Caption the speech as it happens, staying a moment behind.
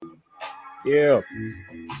Yeah.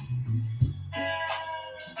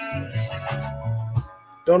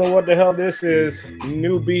 Don't know what the hell this is.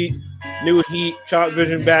 New beat, new heat. Chop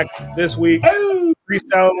Vision back this week. Oh,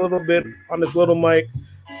 Freestyle a little bit on this little mic.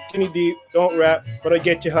 Skinny deep. Don't rap, but I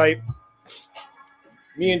get you hype.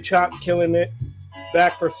 Me and Chop killing it.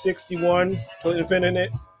 Back for 61 to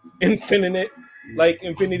infinite. Infinite. Like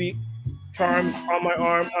infinity charms on my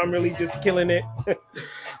arm. I'm really just killing it.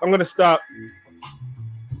 I'm going to stop.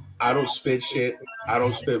 I don't spit shit. I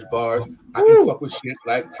don't spit bars. I can Woo! fuck with shit.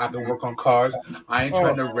 Like I can work on cars. I ain't Oh,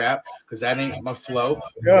 trying to rap because that ain't my flow. What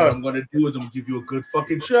yeah. I'm gonna do is I'm gonna give you a good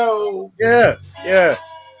fucking show. Yeah. Yeah.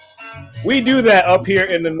 We do that up here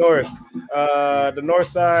in the north. The north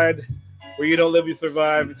side, where you don't live, you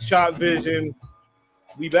survive. It's Chop Vision.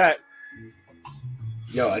 We back.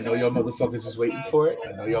 Yo, I know y'all motherfuckers is waiting for it.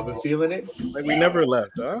 I know y'all been feeling it. Like we never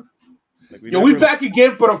left, huh? Like Yo, we back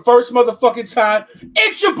again for the first motherfucking time.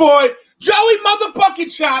 It's your boy, Joey motherfucking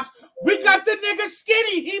Chops. We got the nigga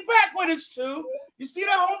Skinny. He back with us too. You see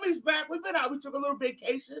the homies back. We've been out. We took a little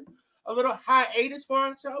vacation, a little hiatus for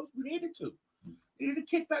ourselves. We needed to. We needed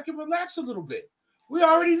to kick back and relax a little bit. We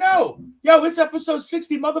already know. Yo, it's episode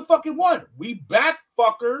 60 motherfucking 1. We back,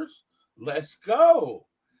 fuckers. Let's go.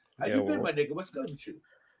 How you been, my nigga? What's good with you?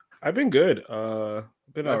 I've been good.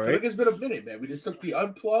 Been I all feel right. like it's been a minute, man. We just took the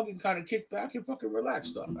unplug and kind of kicked back and fucking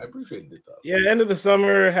relaxed stuff. I appreciated it, though. Yeah, end of the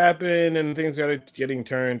summer happened and things started getting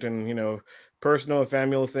turned and, personal and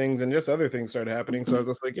familial things and just other things started happening. So I was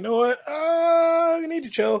just like, you know what? We need to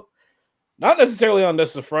chill. Not necessarily on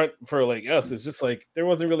this front for like us. It's just like there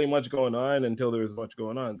wasn't really much going on until there was much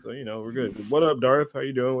going on. So, we're good. What up, Darth? How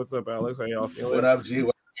you doing? What's up, Alex? How y'all feeling? What up, G?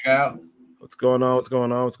 What out? What's going on? What's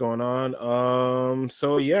going on? What's going on?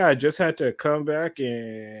 So yeah, I just had to come back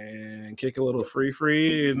and kick a little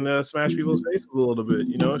free and smash people's faces a little bit.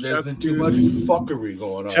 There's been too much fuckery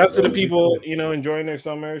going on. Shouts to the people, enjoying their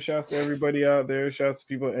summer. Shouts to everybody out there. Shouts to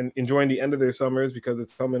people and enjoying the end of their summers because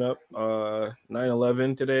it's coming up.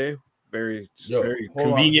 9/11 today. Very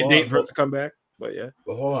convenient date for us to come back. But yeah.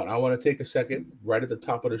 But hold on, I want to take a second right at the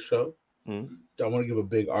top of the show. Mm-hmm. I want to give a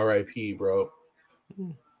big RIP, bro. Mm-hmm.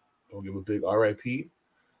 I want to give a big RIP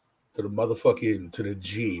to the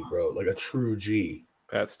G, bro. Like a true G.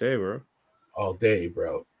 Pat Stay, bro. All day,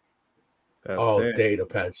 bro. All day to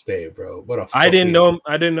Pat Stay, bro. What a I didn't know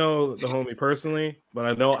the homie personally, but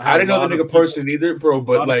I know I didn't know the nigga person either, bro.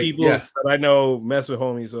 But like people that I know mess with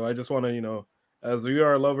homies, so I just want to, as we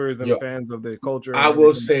are lovers and fans of the culture. I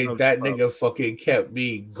will say that nigga fucking kept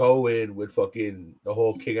me going with fucking the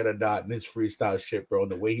whole King of the Dot and his freestyle shit, bro.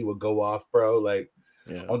 And the way he would go off, bro, like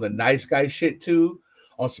on the nice guy shit too,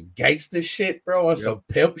 on some gangster shit, bro, on some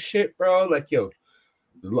pimp shit, bro. Like, yo,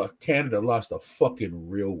 look, Canada lost a fucking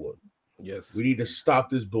real one. Yes. We need to stop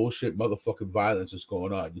this bullshit motherfucking violence that's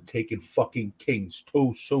going on. You're taking fucking kings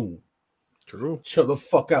too soon. True. Chill the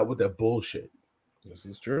fuck out with that bullshit. This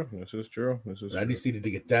is true. I just needed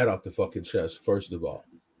to get that off the fucking chest, first of all.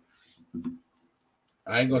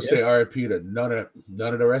 I ain't gonna say RIP to none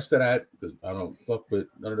of the rest of that, because I don't fuck with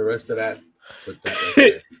none of the rest of that. But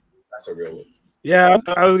that's a real one. Yeah,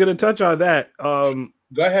 I was gonna touch on that. Go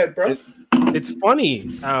ahead, bro. It's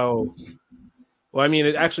funny how. Well, I mean,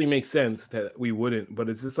 it actually makes sense that we wouldn't, but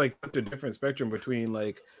it's just like such a different spectrum between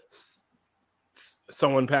like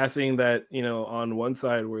someone passing that, on one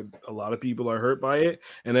side where a lot of people are hurt by it,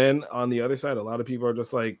 and then on the other side, a lot of people are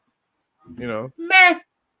just like, meh.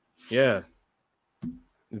 Yeah,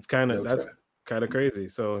 it's kind of that's kind of crazy.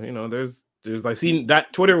 So there's I've seen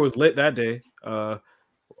that Twitter was lit that day,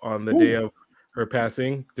 on the day of her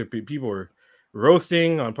passing. The people were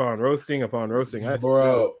roasting upon roasting.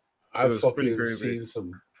 Bro, I've fucking seen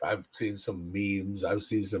some. I've seen some memes. I've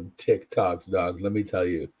seen some TikToks, dog. Let me tell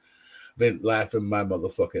you, been laughing my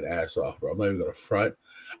motherfucking ass off, bro. I'm not even gonna front.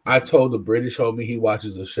 I told the British homie he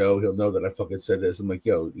watches the show. He'll know that I fucking said this. I'm like,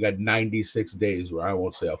 yo, you got 96 days where I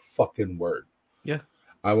won't say a fucking word. Yeah.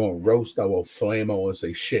 I won't roast. I won't flame. I won't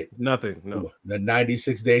say shit. Nothing. No. The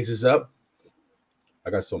 96 days is up.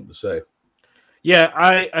 I got something to say. Yeah,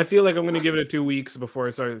 I feel like I'm going to give it 2 weeks before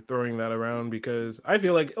I start throwing that around, because I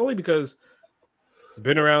feel like it's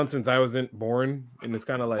been around since I wasn't born, and it's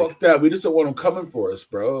kind of like fuck that. We just don't want them coming for us,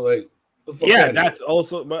 bro. Like, that's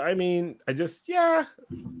also. But I mean,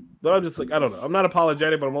 but I'm just like, I don't know. I'm not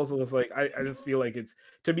apologetic, but I'm also just like I just feel like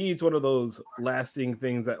to me it's one of those lasting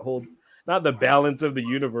things that hold not the balance of the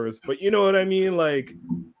universe, but you know what I mean. Like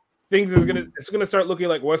it's gonna start looking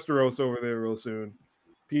like Westeros over there real soon.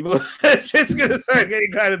 People, it's gonna start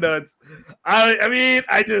getting kind of nuts. I mean,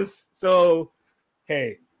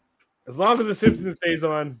 hey, as long as the Simpsons stays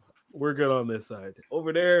on, we're good on this side.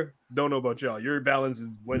 Over there, don't know about y'all. Your balance is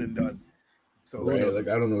one and done. So right, like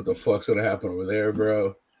I don't know what the fuck's gonna happen over there,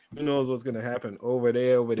 bro. Who knows what's gonna happen over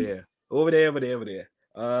there.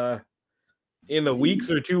 In the weeks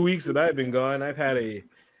or 2 weeks that I've been gone, I've had a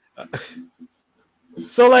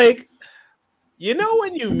so like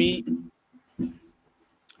when you meet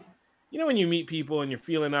people and you're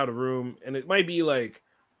feeling out of room, and it might be like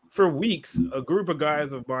for weeks, a group of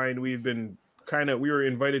guys of mine, we were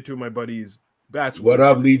invited to my buddy's bachelor. What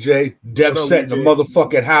up, Lee J? Dep set in the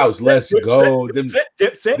motherfucking house. Let's go. Them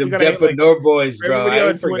Dep no boys, bro.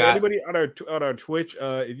 Everybody on our Twitch,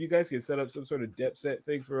 if you guys can set up some sort of Dep set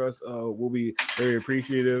thing for us, we'll be very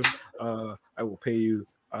appreciative. I will pay you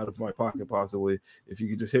out of my pocket, possibly, if you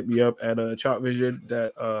could just hit me up at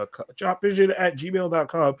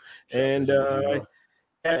chopvision@gmail.com, and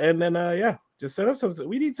then just set up some.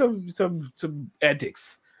 We need some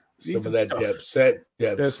antics. Some of that Dep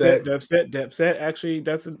set. Actually,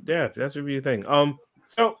 that should be a thing.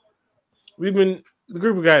 So we've been the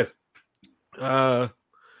group of guys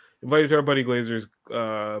invited to our buddy Glazer's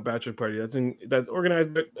bachelor party. That's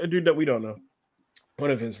organized by a dude that we don't know.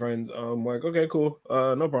 One of his friends. Like, okay, cool,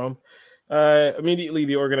 no problem. Immediately,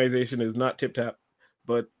 the organization is not tip tap,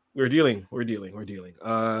 but we're dealing.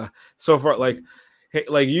 So far, like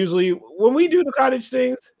usually when we do the cottage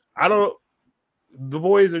things, the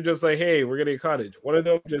boys are just like, hey, we're getting a cottage. One of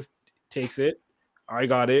them just takes it. I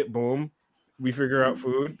got it. Boom. We figure out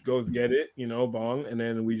food, goes get it, bong, and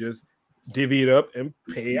then we just divvy it up and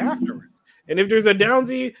pay afterwards. And if there's a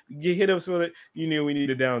downsy, you hit us with it. You knew we need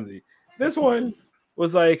a downsy. This one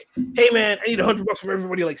was like, hey man, I need $100 from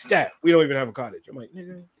everybody. Like, stat, we don't even have a cottage. I'm like,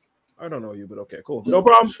 nigga, I don't know you, but okay, cool. No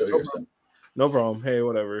problem. No problem. Hey,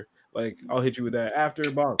 whatever. Like, I'll hit you with that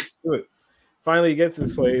after. Bong. Do it. Finally, he gets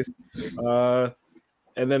his place.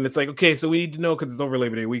 And then it's like, okay, so we need to know, because it's over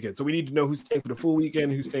Labor Day weekend. So we need to know who's staying for the full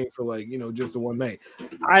weekend, who's staying for just the one night.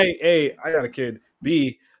 I got a kid.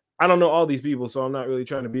 B, I don't know all these people, so I'm not really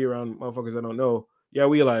trying to be around motherfuckers I don't know. Yeah,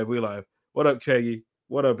 we alive. What up, Keggy?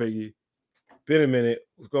 What up, Peggy? Been a minute.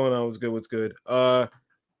 What's going on? What's good?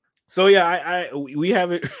 So yeah, we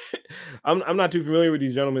have it. I'm not too familiar with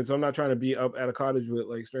these gentlemen, so I'm not trying to be up at a cottage with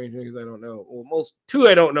like strange niggas I don't know. Well, two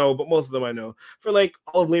I don't know, but most of them I know. For like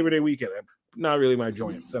all of Labor Day weekend, not really my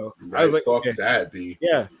joint. So right, I was like, fuck okay. that, B.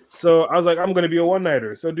 Yeah. So I was like, I'm gonna be a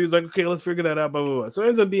one-nighter. So dude's like, okay, let's figure that out. Blah blah blah. So it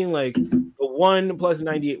ends up being like the 1 plus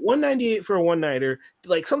 98, 198 for a one-nighter,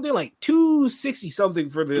 like something like 260 something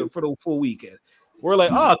for the full weekend. We're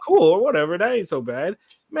like, oh, cool, or whatever. That ain't so bad.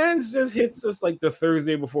 Man just hits us like the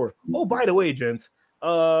Thursday before. Oh, by the way, gents,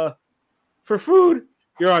 for food,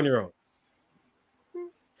 you're on your own.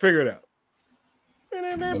 Figure it out.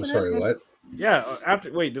 I'm sorry, what? Yeah,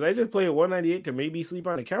 did I just play a 198 to maybe sleep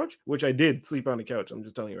on a couch? Which I did sleep on the couch. I'm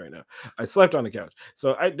just telling you right now. I slept on the couch.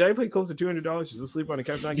 So did I play close to $200 just to sleep on the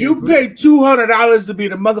couch? You paid $200 to be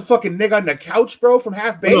the motherfucking nigga on the couch, bro, from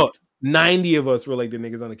Half Baked? No, 90 of us were like the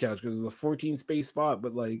niggas on the couch because it was a 14 space spot,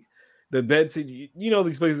 but like the bed,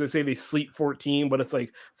 these places that say they sleep 14, but it's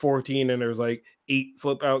like 14 and there's like 8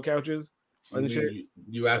 flip out couches.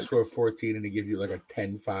 You ask for a 14 and they give you like a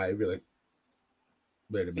 10-5. You're like,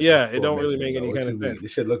 yeah, it don't really make any kind of sense.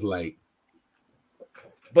 This shit look light.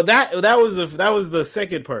 But that was the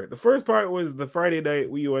second part. The first part was the Friday night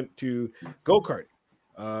we went to go-kart.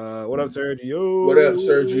 What up, Sergio? What up,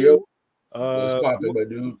 Sergio? What's poppin', my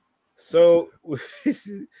dude? So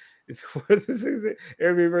Airbnb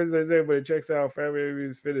person said, but it checks out. Family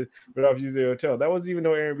is fitted, but off using a hotel. That wasn't even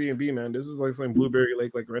no Airbnb, man. This was like some Blueberry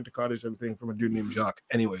Lake, like rent a cottage, everything from a dude named Jacques.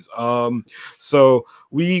 Anyways, so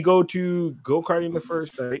we go karting the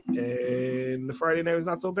first night, and the Friday night was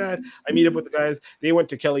not so bad. I meet up with the guys. They went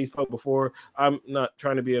to Kelly's Pub before. I'm not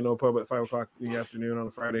trying to be at no pub at 5 o'clock in the afternoon on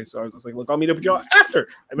a Friday, so I was just like, look, I'll meet up with y'all after.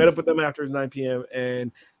 I met up with them after 9 p.m.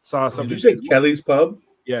 and saw something. Did you say Kelly's Pub?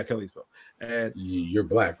 Yeah, Kelly's Pub. And you're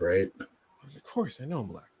black, right? Of course, I know I'm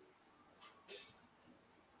black.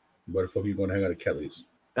 What the fuck are you going to hang out at Kelly's?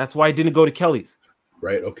 That's why I didn't go to Kelly's.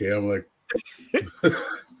 Right? Okay, I'm like,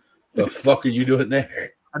 the fuck are you doing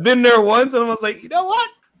there? I've been there once, and I was like, you know what?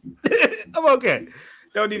 I'm okay.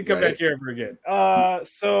 Don't need to come back here ever again.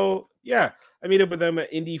 So yeah, I meet up with them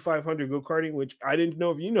at Indy 500 go-karting, which I didn't know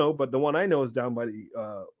if you know, but the one I know is down by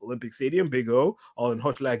the Olympic Stadium, Big O, all in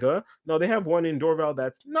Hochelaga. No, they have one in Dorval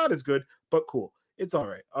that's not as good, but cool. It's all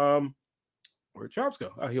right. Where'd Chops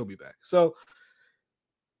go? Oh, he'll be back. So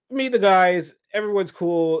meet the guys. Everyone's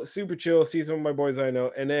cool, super chill. See some of my boys I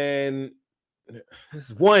know, and then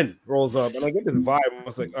this one rolls up, and I get this vibe. I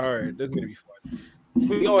was like, all right, this is gonna be fun. So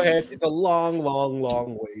we go ahead. It's a long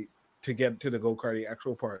wait to get to the go-karting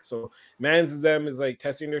actual part. So man's them is like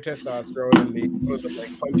testing their testosterone, and they put them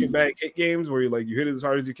like punching bag hit games where you hit it as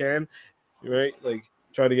hard as you can. right? Like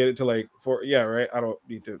try to get it to like 4. Yeah, right. I don't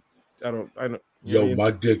need to. I don't. You know Yo, what I mean?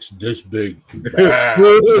 my dick's this big.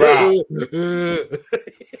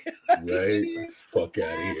 Right? Fuck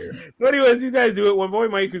out of here. So anyways, these guys do it. One boy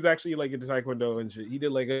Mike, who's actually like into Taekwondo and shit, he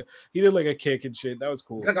did like a kick and shit. That was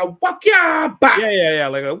cool. Like a waka back. Yeah.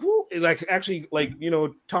 Like a woo, like actually like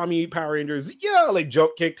Tommy Power Rangers, like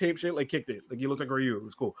jump kick tape shit, like kicked it. Like he looked like Ryu. It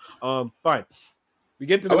was cool. Fine. We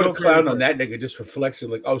get to the I would have clowned on that nigga just for flexing.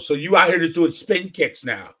 Like, oh, so you out here just doing spin kicks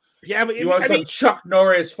now? Yeah, but you want some Chuck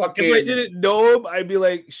Norris fucking? If I didn't know him, I'd be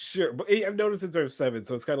like, sure. But I've noticed since I was 7,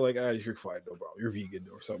 so it's kind of like, you're fine, no problem. You're vegan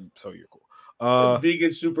or something, so you're cool.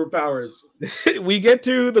 Vegan superpowers. We get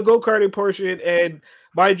to the go-karting portion, and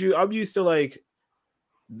mind you, I'm used to like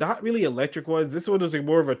not really electric ones. This one was like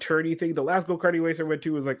more of a turny thing. The last go-karting race I went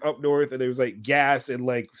to was like up north, and it was like gas and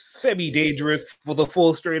like semi-dangerous with a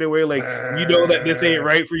full straightaway. Like you know that this ain't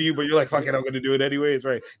right for you, but you're like, fuck it, I'm gonna do it anyways.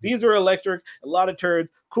 Right? These are electric, a lot of turns,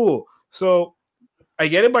 cool. So I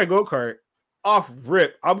get in my go-kart off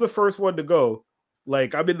rip. I'm the first one to go.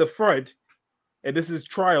 Like I'm in the front, and this is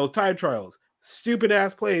time trials. Stupid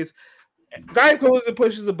ass place. Guy goes and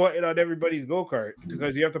pushes a button on everybody's go-kart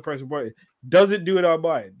because you have to press a button. Doesn't do it on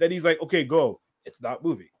mine. Then he's like, okay, go. It's not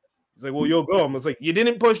moving. He's like, well, you'll go. I'm like, you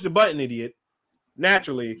didn't push the button, idiot.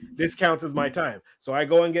 Naturally, this counts as my time. So I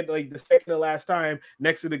go and get like the second to last time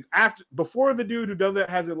next to before the dude who doesn't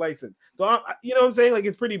has a license. So you know what I'm saying? Like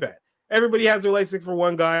it's pretty bad. Everybody has their license for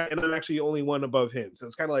one guy, and I'm actually only one above him. So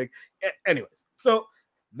it's kind of like, anyways. So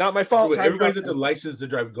not my fault. Everybody's at the license to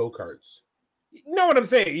drive go-karts. You know what I'm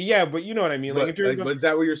saying? Yeah, but you know what I mean. Like, in terms but is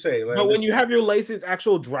that what you're saying? Like, but when you have your license,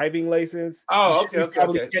 actual driving license,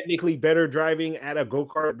 probably technically better driving at a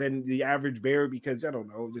go-kart than the average bear because I don't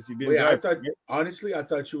know. Just honestly, I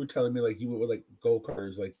thought you were telling me like you were like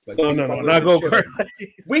go-karters, like no, not go-kart.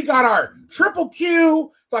 We got our triple Q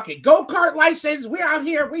fucking go-kart license. We're out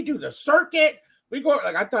here. We do the circuit. We go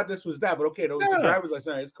like I thought this was that, but okay, no, the driver's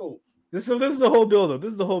license. It's cool. This is the whole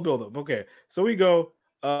buildup. Okay, so we go.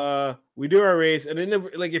 We do our race, and then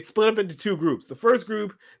like it's split up into 2 groups. The first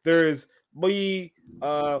group, there's me,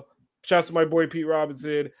 shouts to my boy Pete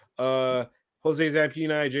Robinson, Jose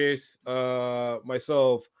Zampini, Jace,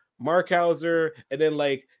 myself, Mark Hauser, and then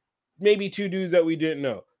like maybe 2 dudes that we didn't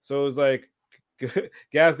know. So it was like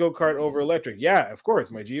gas go-kart over electric. Yeah, of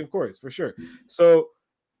course, my G, of course, for sure. So,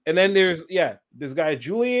 and then there's this guy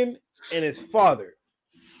Julian and his father.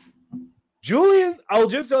 Julian, I'll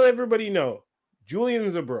just tell everybody no.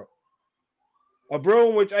 Julian's a bro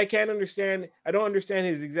in which I can't understand. I don't understand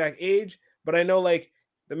his exact age, but I know like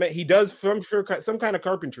he does some kind of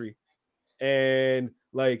carpentry, and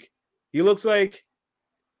like he looks like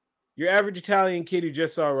your average Italian kid who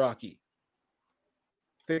just saw Rocky.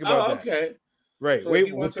 Think about that. Okay. Right. So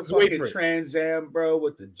he wants a fucking Trans Am, bro,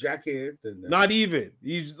 with the jacket and not even.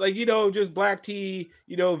 He's like, just black tee,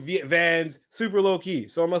 Vans, super low key.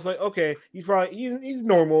 So I'm just like, okay, he's probably he's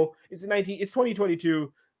normal. It's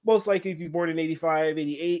 2022. Most likely if he's born in 85,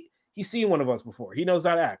 88, he's seen one of us before. He knows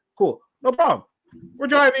how to act. Cool. No problem. We're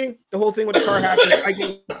driving. The whole thing with the car happens. I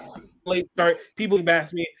get late start. People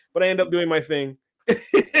bash me, but I end up doing my thing.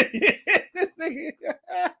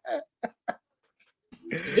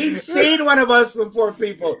 He's seen one of us before,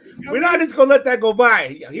 people. We're not just gonna let that go by.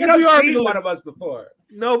 He's seen one of us before.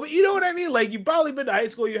 No, but you know what I mean? Like you've probably been to high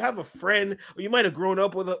school, you have a friend, or you might have grown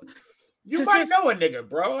up with a you might know a nigga,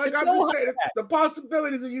 bro. Like I'm just saying the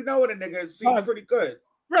possibilities of knowing a nigga seem pretty good.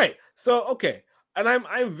 Right. So okay. And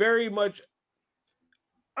I'm very much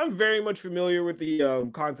familiar with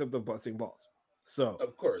the concept of busting balls. So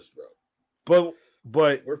of course, bro.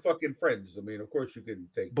 But we're fucking friends. I mean, of course you can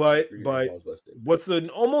take. But what's the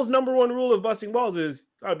almost number one rule of busting balls is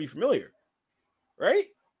gotta be familiar, right?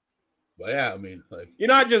 Well, yeah, I mean, like you're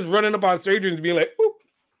not just running up on strangers and being like, boop,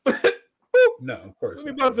 boop. No, of course. Let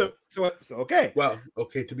me bust it. So okay. Well,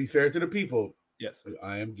 okay. To be fair to the people, yes,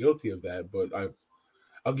 I am guilty of that, but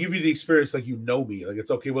I'll give you the experience like you know me. Like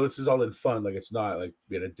it's okay. Well, this is all in fun. Like it's not like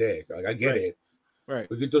being a dick. Like I get it. Right.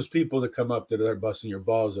 We get those people that come up that are busting your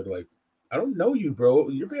balls that are like, I don't know you, bro.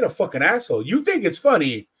 You're being a fucking asshole. You think it's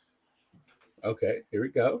funny. Okay, here we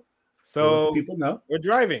go. So people know. We're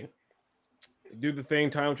driving. Do the thing,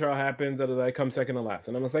 time trial happens, I come second to last.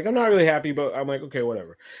 And I'm just like, I'm not really happy, but I'm like, okay,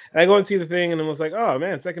 whatever. And I go and see the thing, and I'm just like, oh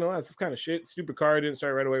man, second to last. It's kind of shit. Stupid car, didn't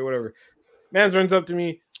start right away, whatever. Mans runs up to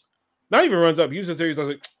me. Not even runs up, he was just serious. I was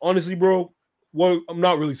like, honestly, bro, well, I'm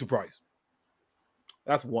not really surprised.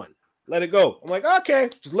 That's one. Let it go. I'm like, okay,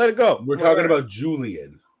 just let it go. We're talking about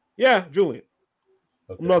Julian. Yeah, Julian.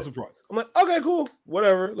 Okay. I'm not surprised. I'm like, okay, cool,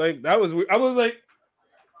 whatever. Like that was weird. I was like,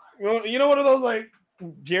 you know, one of those like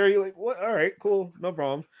Jerry, like what? All right, cool, no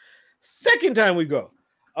problem. Second time we go.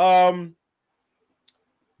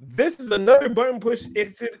 This is another button push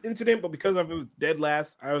incident, but because I was dead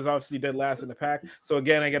last, I was obviously dead last in the pack. So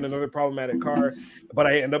again, I got another problematic car, but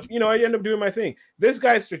I end up doing my thing. This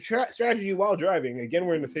guy's strategy while driving, again,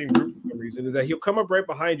 we're in the same group for some reason, is that he'll come up right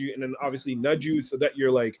behind you and then obviously nudge you so that you're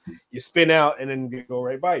like, you spin out and then they go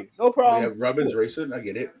right by you. No problem. We have Robbins racing. I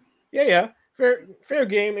get it. Yeah. Fair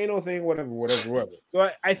game, ain't no thing, whatever.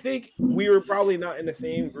 So I think we were probably not in the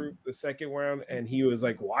same group the second round, and he was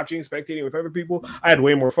like watching, spectating with other people. I had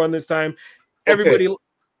way more fun this time. Everybody, okay.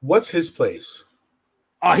 What's his place?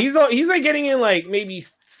 He's like getting in like maybe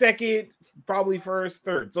second, probably first,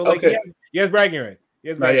 third. So like he has bragging rights.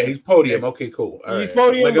 He's podium. Okay, cool. He's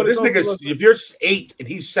podium. Like, if this nigga, if you're 8 and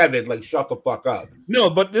he's 7, like shut the fuck up. No,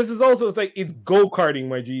 but this is also it's go-karting,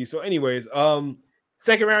 my G. So, anyways,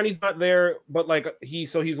 second round, he's not there, but like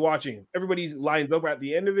he's watching. Everybody lines up at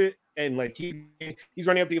the end of it, and like he's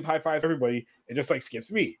running up to give high fives to everybody, and just like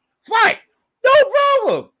skips me. Fine, no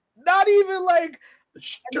problem. Not even like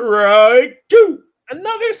strike 2.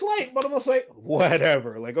 Another slight, but almost like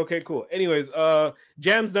whatever. Like, okay, cool. Anyways,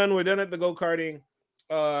 jam's done. We're done at the go-karting.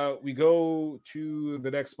 We go to the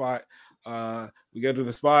next spot. We go to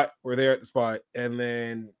the spot. We're there at the spot, and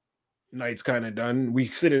then night's kind of done. We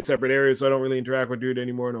sit in separate areas, so I don't really interact with dude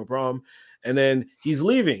anymore. No problem. And then he's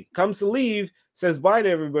leaving. Comes to leave. Says bye to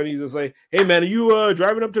everybody. He's just like, "Hey man, are you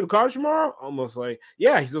driving up to the college tomorrow?" Almost like,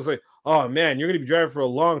 "Yeah." He's just like, "Oh man, you're gonna be driving for a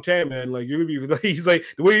long time, man. Like you're gonna be." He's like,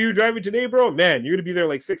 "The way you're driving today, bro, man, you're gonna be there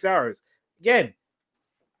like 6 hours." Again,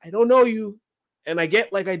 I don't know you, and I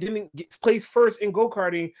get like I didn't get placed first in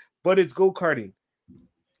go-karting, but it's go-karting.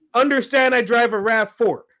 Understand? I drive a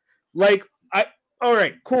RAV4. Like all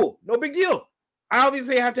right, cool, no big deal. I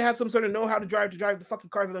obviously have to have some sort of know how to drive the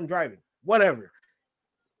fucking car that I'm driving. Whatever.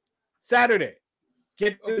 Saturday.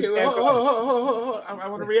 Get okay, hold. I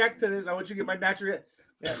want to react to this. I want you to get my natural.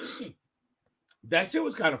 Yeah. That shit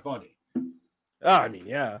was kind of funny. I mean,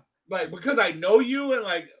 yeah. Like, because I know you and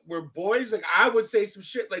like we're boys, like I would say some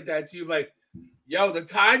shit like that to you, like, yo, the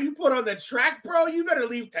time you put on the track, bro, you better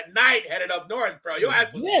leave tonight headed up north, bro. Your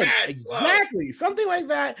ass was bad exactly slow. Something like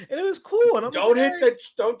that, and it was cool. And I'm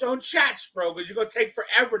don't chat, bro, because you're gonna take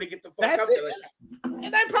forever to get the fuck up there.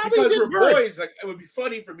 And I probably because did we're burn. Boys, like it would be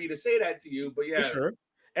funny for me to say that to you, but yeah, for sure.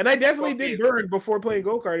 And I definitely did burn before playing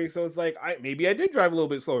go-karting, so it's like maybe I did drive a little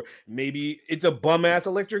bit slower. Maybe it's a bum-ass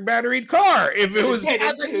electric batteried car. If it was, no,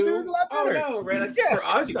 right? Like for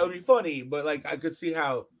us, that would be funny, but like I could see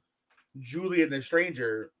how Julian the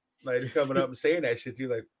stranger like coming up and saying that shit to you,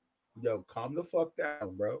 like, yo, calm the fuck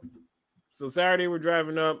down, bro. So Saturday we're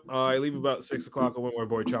driving up. I leave about 6 o'clock. I went with my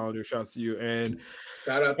boy Challenger. Shouts to you. And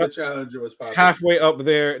shout out to Challenger. Was popping. Halfway up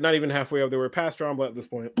there, not even halfway up there. We're past Strombo at this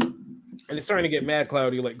point, and it's starting to get mad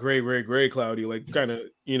cloudy, like gray cloudy, like kind of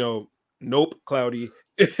nope cloudy.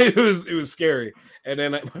 It was scary. And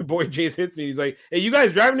then my boy Jace hits me. He's like, "Hey, you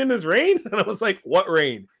guys driving in this rain?" And I was like, "What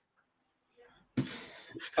rain?"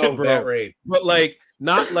 Oh, bro. That rain. But like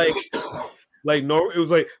not like no, it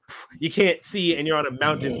was like you can't see and you're on a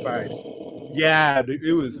mountainside. Yeah,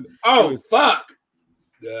 it was. Oh, it was, fuck.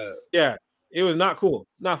 Yeah, it was not cool,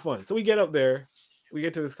 not fun. So we get up there, we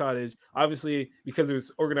get to this cottage. Obviously, because it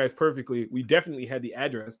was organized perfectly, we definitely had the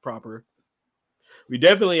address proper. We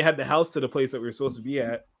definitely had the house to the place that we were supposed to be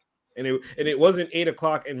at. And it wasn't 8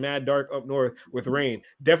 o'clock and mad dark up north with rain.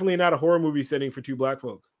 Definitely not a horror movie setting for two black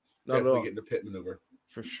folks. Not definitely at all. Getting the pit maneuver.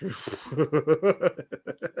 For sure.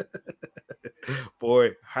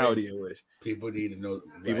 Boy, how do you wish? People need to know.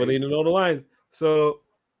 People need to know the lines. So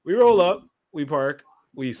we roll up, we park.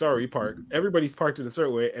 We park. Everybody's parked in a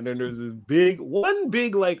certain way, and then there's this big,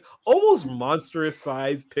 like almost monstrous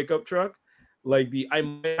size pickup truck. Like I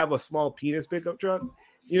might have a small penis pickup truck.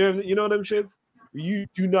 You know them shits? You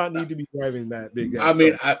do not need to be driving that big. I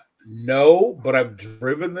mean, no, but I've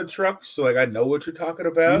driven the truck, so like I know what you're talking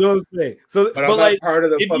about. You know what I'm saying? So, but I'm like, not part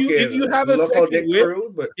of the if you have a second whip,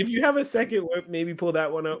 crew, but if you have a second whip, maybe pull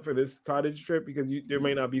that one out for this cottage trip because there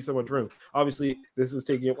might not be so much room. Obviously, this is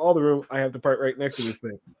taking up all the room. I have to park right next to this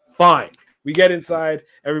thing. Fine. We get inside.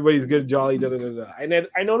 Everybody's good, jolly. And then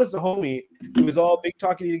I noticed the homie who was all big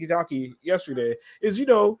talky yesterday is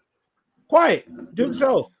quiet to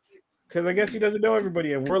himself. Because I guess he doesn't know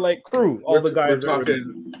everybody, and we're like crew. All the guys we're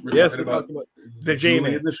talking about the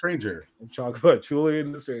Julian and the stranger. I'm talking about Julian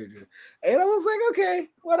and the stranger. And I was like, okay,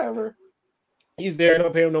 whatever. He's there. I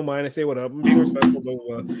don't pay him no mind. I say what up. I'm being respectful, blah,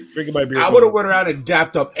 blah, blah. Drinking my beer. I would have went around and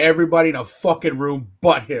dapped up everybody in a fucking room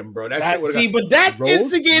but him, bro. But that's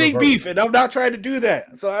instigating beef, and I'm not trying to do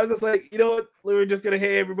that. So I was just like, you know what? We're just gonna,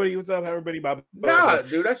 hey everybody, what's up? How everybody? Bye. Nah,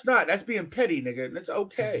 dude, that's being petty, nigga. That's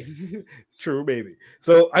okay. True, baby.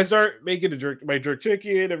 So I start making my jerk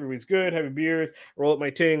chicken. Everybody's good, having beers. Roll up my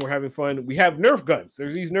ting. We're having fun. We have Nerf guns.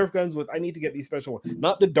 There's these Nerf guns with. I need to get these special ones,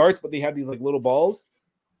 not the darts, but they have these like little balls.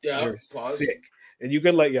 Yeah, they're sick. And you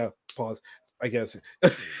can pause, I guess.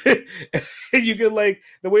 You can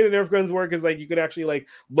the way the Nerf guns work is you could actually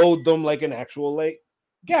load them like an actual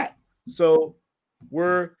gat. So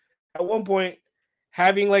we're at one point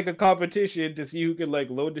having a competition to see who can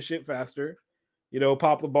load the shit faster.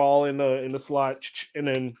 Pop the ball in the slot and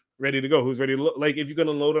then ready to go. Who's ready to if you're gonna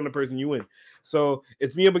load on a person, you win. So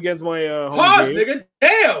it's me up against my pause, nigga.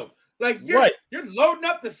 Damn. You're loading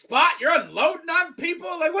up the spot. You're unloading on people.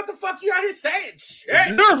 What the fuck you out here saying? Shit.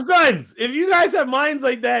 Nerf guns. If you guys have minds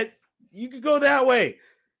like that, you could go that way.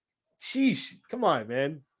 Sheesh. Come on,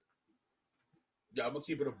 man. Yeah, I'm gonna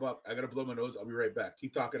keep it a buck. I gotta blow my nose. I'll be right back.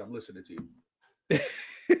 Keep talking. I'm listening to you.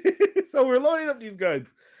 So we're loading up these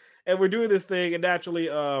guns, and we're doing this thing. And naturally,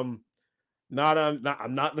 I'm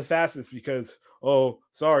not the fastest because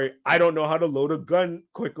sorry, I don't know how to load a gun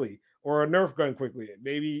quickly. Or a Nerf gun quickly.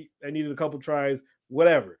 Maybe I needed a couple tries,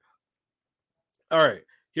 whatever. All right,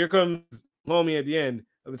 here comes homie at the end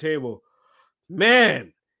of the table.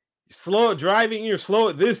 Man, you're slow at driving. You're slow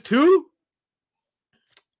at this too?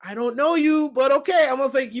 I don't know you, but okay. I'm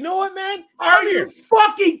almost you know what, man? Are you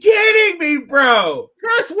fucking kidding me, bro?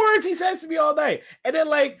 First words he says to me all night. And then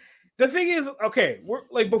the thing is, okay,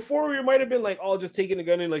 we're before we might have been all just taking a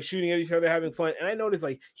gun and shooting at each other, having fun. And I noticed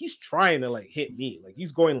he's trying to hit me,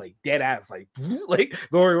 he's going dead ass,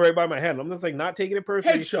 going right by my head. I'm just not taking it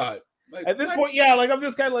personally. Headshot. At this point, yeah, I'm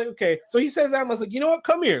just kind of okay. So he says that I'm you know what?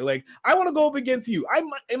 Come here. I want to go up against you.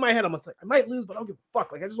 In my head, I'm just I might lose, but I don't give a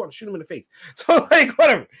fuck. I just want to shoot him in the face. So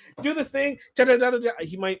whatever. Do this thing.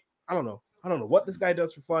 He might. I don't know what this guy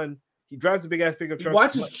does for fun. He drives a big ass pickup truck. He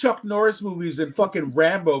watches Chuck Norris movies and fucking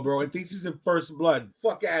Rambo, bro, and thinks he's in First Blood.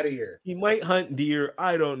 Fuck out of here. He might hunt deer.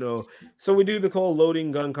 I don't know. So we do the whole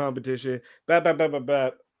loading gun competition. And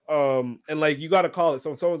you got to call it.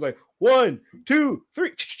 So someone's 1, 2,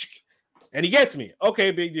 3, and he gets me.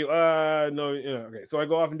 Okay, big deal. No, okay. So I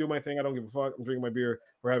go off and do my thing. I don't give a fuck. I'm drinking my beer.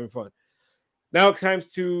 We're having fun. Now it comes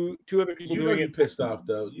to two other people doing it. Pissed off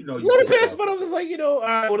though. You know, you're pissed, but I'm just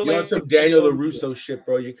I would have on some Daniel LaRusso shit,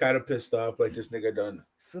 bro. You're kind of pissed off, this nigga done.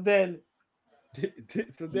 So then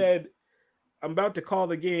I'm about to call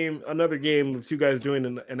the game, another game with two guys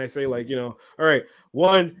doing, and I say all right,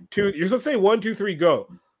 1, 2. You're supposed to say 1, 2, 3, go.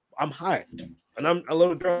 I'm high, and I'm a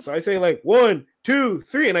little drunk, so I say 1, 2,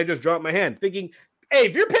 3, and I just drop my hand, thinking, hey,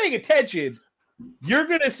 if you're paying attention, you're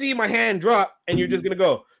gonna see my hand drop, and you're just gonna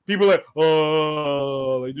go. People are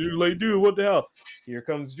dude, what the hell? Here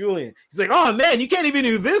comes Julian. He's oh man, you can't even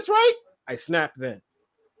do this right? I snapped then.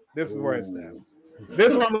 This is where I snapped.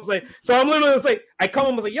 This one was so I'm literally I come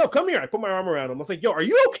and was yo, come here. I put my arm around him. I was yo, are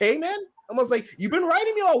you okay, man? I was you've been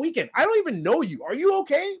riding me all weekend. I don't even know you. Are you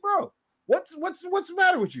okay, bro? What's the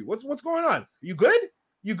matter with you? What's going on? Are you good?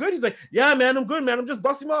 You good? He's yeah, man, I'm good, man. I'm just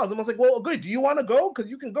busting miles. I was well, good. Do you want to go? Because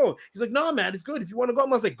you can go. He's no, man, it's good. If you want to go, I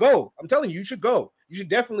was go. I'm telling you, you should go. You should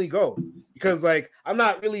definitely go. Because I'm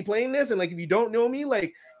not really playing this. And if you don't know me,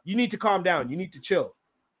 you need to calm down. You need to chill.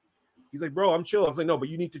 He's bro, I'm chill. I was no, but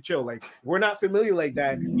you need to chill. We're not familiar like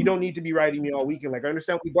that. You don't need to be riding me all weekend. I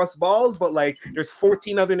understand we bust balls, but there's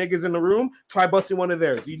 14 other niggas in the room. Try busting one of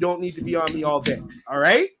theirs. You don't need to be on me all day. All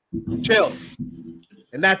right? Chill.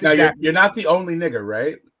 And that's now you're not the only nigga,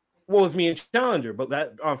 right? Well, it's me and Challenger, but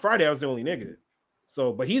that on Friday I was the only nigga.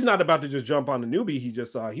 So, but he's not about to just jump on the newbie he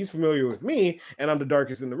just saw. He's familiar with me, and I'm the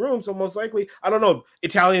darkest in the room. So most likely, I don't know,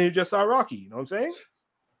 Italian who just saw Rocky. You know what I'm saying?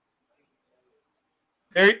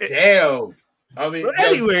 Damn. I mean, so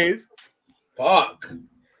anyways, fuck.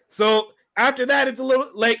 So after that, it's a little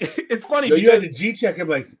it's funny. Yo, you had to G check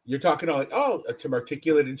him you're talking all Tim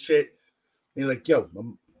Articulate and shit. And you're yo,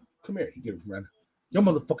 come here. You get him, man. Yo,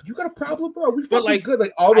 motherfucker, you got a problem, bro? We fucking good.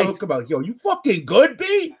 All the hook about, yo, you fucking good,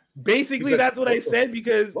 B? Basically, that's what I said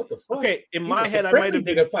because, what the fuck? Okay, in my head, I might have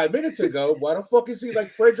been 5 minutes ago. Why the fuck is he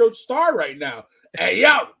Fredro Starr right now? Hey,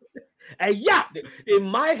 yo! Hey, yeah! In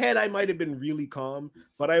my head, I might have been really calm,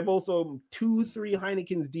 but I've also 2-3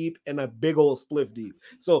 Heinekens deep and a big old spliff deep.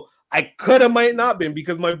 So I could have, might not been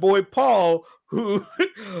because my boy Paul,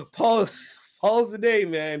 Paul's the day,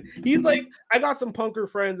 man. He's I got some punker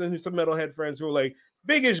friends and some metalhead friends who are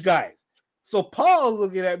biggish guys. So Paul's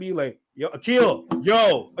looking at me yo, Akil,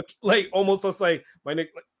 yo, almost just my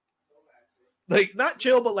nick. Like not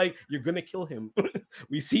chill, but like you're gonna kill him.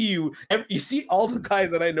 We see you. You see all the guys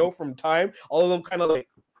that I know from Time. All of them kind of like.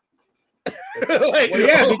 Like, well,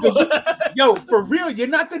 yeah, because for real, you're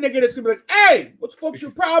not the nigga that's gonna be like, "Hey, what the fuck's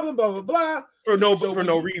your problem?" Blah blah blah. For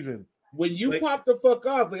no reason. When you pop the fuck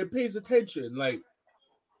off, like, it pays attention. Like,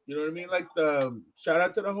 you know what I mean? Like shout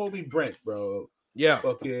out to the homie Brent, bro. Yeah,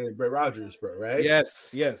 fucking Brett Rogers, bro. Right?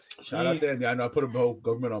 Yes. Shout out to him. I know I put the whole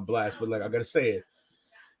government on blast, but like I gotta say it.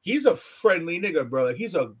 He's a friendly nigga, bro. Like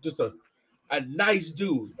he's just a nice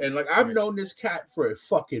dude. And like I've known this cat for a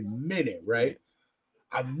fucking minute, right?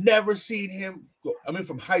 I've never seen him go, I mean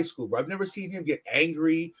from high school, bro. I've never seen him get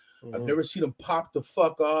angry. I've never seen him pop the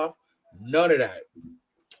fuck off. None of that.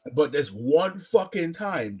 But there's one fucking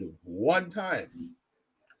time, dude. One time.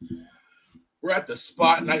 We're at the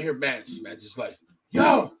spot and I hear man just like,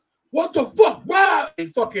 yo, what the fuck? Wow!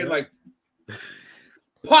 And fucking like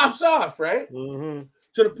pops off, right? Mm-hmm.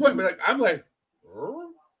 To the point where like I'm like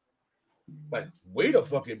wait a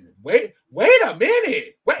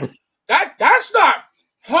minute. Wait, that's not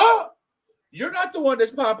you're not the one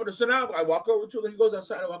that's popping. So now I walk over to him, he goes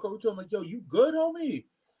outside, I walk over to him like, yo, you good, homie?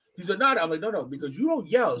 He's like, no, I'm like, no, because you don't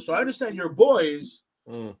yell. So I understand your boys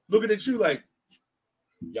looking at you like,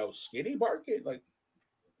 yo, skinny barking, like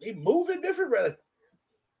they moving different, like,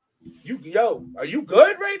 are you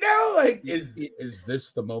good right now? Like, is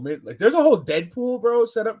this the moment? Like, there's a whole Deadpool, bro,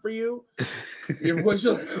 set up for you. Your boys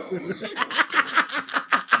are like,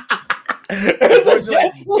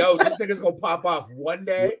 yo, this nigga's gonna pop off one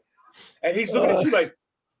day, and he's looking at you like,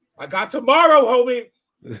 I got tomorrow, homie.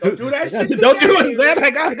 Don't do that shit. Don't do it, man.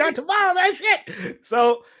 I got tomorrow, that shit.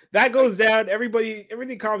 So that goes down.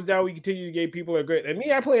 Everything calms down. We continue to get people are great. And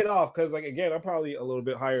me, I play it off because, like, again, I'm probably a little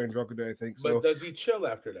bit higher and drunker than I think. So but does he chill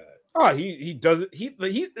after that? Oh, he does it. He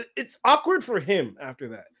it's awkward for him after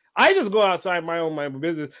that. I just go outside my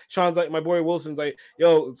business. Sean's like, my boy Wilson's like,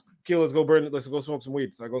 yo, let's go burn it. Let's go smoke some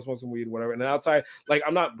weed. So I go smoke some weed, whatever. And then outside, like,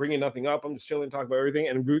 I'm not bringing nothing up. I'm just chilling, talking about everything.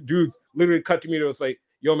 And dudes literally cut to me. It was like,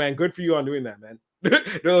 yo, man, good for you on doing that, man.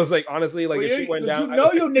 It was like, honestly, like, if she went down. You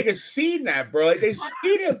know, your niggas seen that, bro. Like, they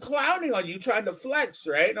seen him clowning on you, trying to flex,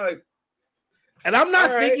 right? And I'm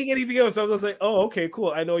not thinking anything else. I was just like, oh, okay,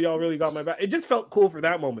 cool. I know y'all really got my back. It just felt cool for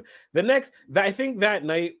that moment. I think that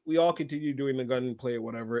night, we all continued doing the gun play or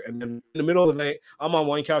whatever. And then in the middle of the night, I'm on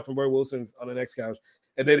one couch and Boy Wilson's on the next couch.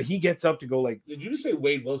 And then he gets up to go like. Did you say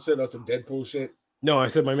Wade Wilson on some Deadpool shit? No, I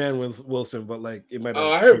said my man Wilson, but like it might.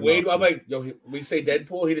 Oh, I heard Wade. I'm like, yo, we say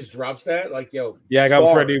Deadpool. He just drops that, like, yo. Yeah, I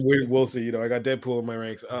got Freddie Wilson. You know, I got Deadpool in my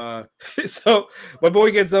ranks. So my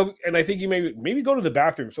boy gets up, and I think he maybe go to the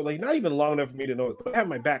bathroom. So like, not even long enough for me to notice. But I have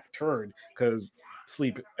my back turned because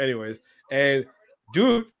sleep, anyways. And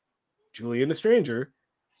dude, Julian the Stranger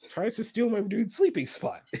tries to steal my dude's sleeping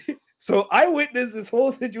spot. So I witnessed this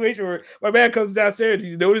whole situation where my man comes downstairs.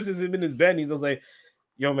 He notices him in his bed. And he's like,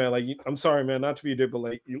 yo, man, like, I'm sorry, man, not to be a dick, but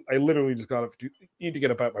like, I literally just got up. You need to get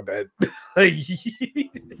up out of my bed. Like,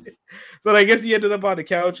 so I guess he ended up on the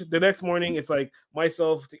couch. The next morning, it's like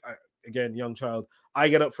myself, again, young child. I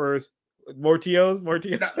get up first. More TOs.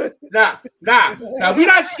 Nah. We're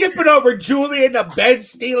not skipping over Julian, the bed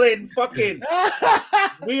stealing, fucking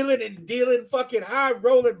wheeling and dealing, fucking high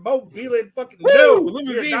rolling, mobiling, fucking no.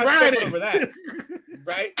 Limousine riding over that,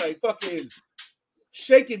 right? Like fucking.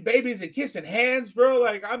 Shaking babies and kissing hands, bro.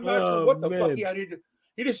 Like, I'm not sure what the fuck he out here.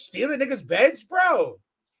 He just stealing niggas' beds, bro.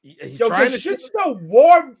 Yo, this shit's so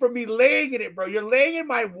warm for me laying in it, bro. You're laying in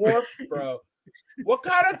my warmth, bro. What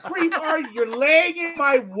kind of creep are you? You're laying in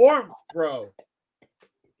my warmth, bro.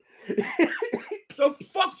 The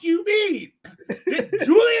fuck you mean?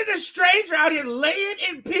 Julian the Stranger out here laying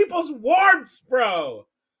in people's warmth, bro.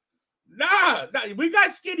 Nah, we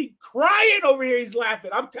got Skinny crying over here. He's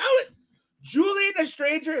laughing. I'm telling Julian the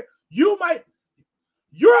Stranger, you're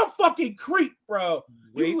a fucking creep, bro.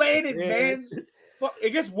 You laying in man's. It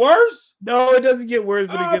gets worse. No, it doesn't get worse,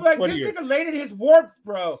 but it gets funnier. This nigga laying in his warmth,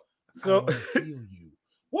 bro. So I feel you.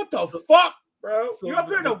 What the fuck, bro? So, you up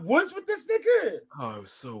here in the woods with this nigga? Oh, it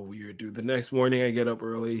was so weird, dude. The next morning, I get up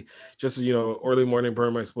early, just early morning,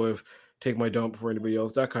 burn my spliff, take my dump before anybody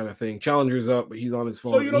else, that kind of thing. Challenger's up, but he's on his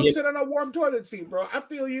phone. So you don't sit on a warm toilet seat, bro. I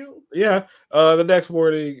feel you. Yeah. The next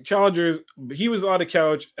morning, he was on the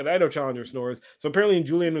couch, and I know Challenger snores. So apparently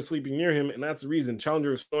Julian was sleeping near him, and that's the reason.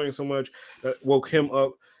 Challenger was snoring so much that woke him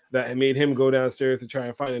up, that made him go downstairs to try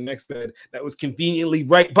and find the next bed that was conveniently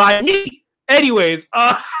right by me. Anyways,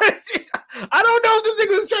 I don't know if this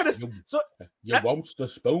nigga was trying to. You wants the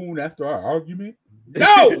spoon after our argument?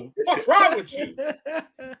 No, what's wrong with you?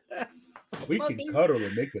 We can cuddle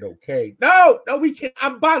and make it okay. No, we can't.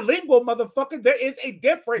 I'm bilingual, motherfucker. There is a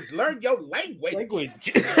difference. Learn your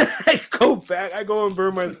language. I go back. I go and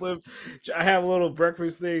burn my slip. I have a little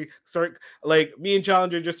breakfast thing. Start like me and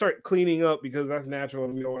Challenger just start cleaning up because that's natural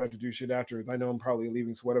and we don't have to do shit afterwards. I know I'm probably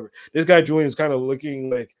leaving, so whatever. This guy Julian's kind of looking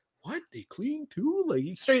like, what? They clean too? Like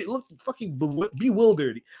he straight looked fucking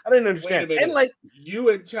bewildered. I didn't understand. And like you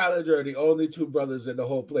and Challenger are the only two brothers in the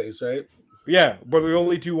whole place, right? Yeah, but the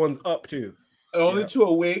only two ones up too. Only two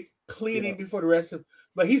awake, cleaning before the rest of.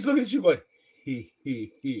 But he's looking at you going, he.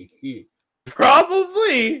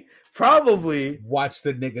 Probably. Watch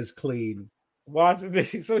the niggas clean. Watch the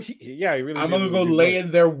niggas. So he really. I'm gonna go lay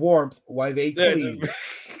in their warmth while they clean.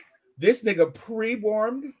 This nigga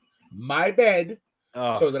pre-warmed my bed.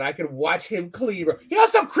 So that I can watch him clean, bro. He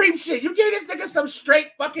has some creep shit. You gave this nigga some straight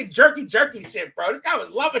fucking jerky shit, bro. This guy was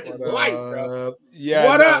loving his life, bro. Yeah.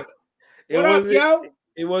 What up? What up, yo?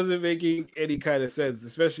 It wasn't making any kind of sense,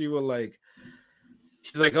 especially when like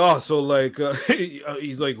he's like, oh, so like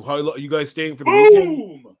he's like, how you guys staying for the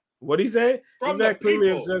weekend? What'd he say? From he's not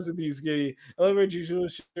clearly obsessed with you, Skinny. Elementary school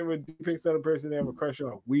shit when you pick on a person they have a crush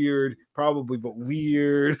on. Weird, probably, but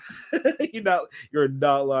weird. You're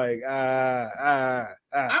not like I'm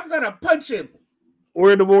gonna punch him.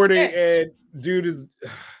 We're in the morning and dude is.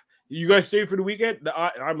 You guys stay for the weekend?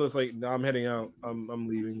 I'm just like, no, I'm heading out. I'm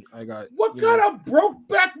leaving. I got what kind of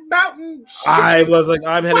Brokeback Mountain shit? I was like,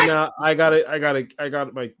 I'm heading out. I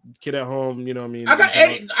got my kid at home. You know what I mean? I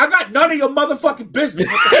got none of your motherfucking business.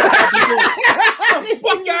 Fuck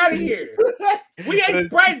out of here. We ain't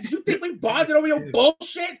friends. You think we bonded over your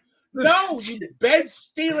bullshit? No, you bed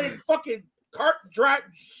stealing fucking cart drive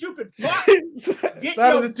stupid fuck. Get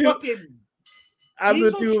your fucking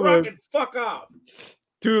diesel truck and fuck off.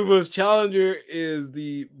 Two of us. Challenger is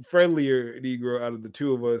the friendlier Negro out of the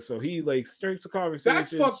two of us, so he like starts a conversation.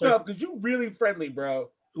 That's fucked up because you really friendly,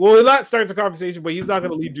 bro. Well, he not starts a conversation, but he's not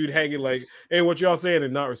gonna leave dude hanging like, "Hey, what y'all saying?"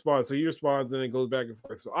 and not respond. So he responds and it goes back and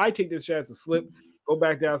forth. So I take this chance to slip, go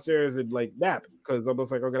back downstairs and like nap because I'm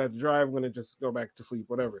just like, I'm gonna have to drive. I'm gonna just go back to sleep,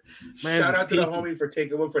 whatever. Shout out to the homie for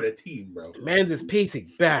taking one for the team, bro. Man, just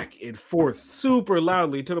pacing back and forth super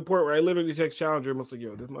loudly to the point where I literally text Challenger. I'm just like,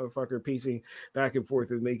 yo, this motherfucker pacing back and forth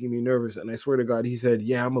is making me nervous. And I swear to God, he said,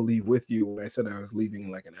 yeah, I'm gonna leave with you. When I said I was leaving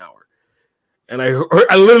in like an hour. And I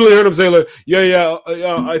literally heard him say, like, yeah,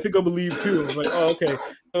 I think I'm gonna leave too. I was like, oh, okay.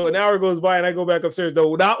 So an hour goes by and I go back upstairs.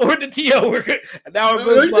 No, not with the TO. An hour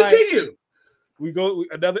goes by. Continue.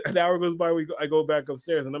 An hour goes by. I go back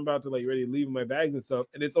upstairs and I'm about to like ready to leave my bags and stuff.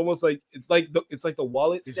 And it's almost like it's like the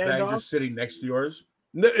wallet. His bag just sitting next to yours.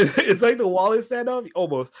 No, it's like the wallet standoff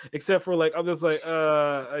almost, except for like I'm just like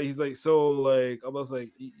he's like so like almost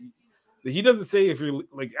like he doesn't say if you're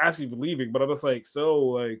like asking for leaving, but I'm just like so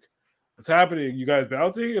like what's happening? You guys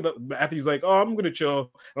bouncing? And Matthew's like, oh, I'm gonna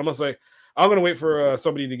chill. And I'm just like, I'm gonna wait for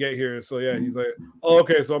somebody to get here. So yeah, he's like, oh,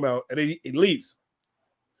 okay, so I'm out, and he leaves.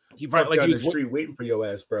 He like on the street waiting for your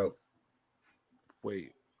ass, bro.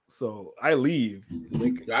 Wait, so I leave.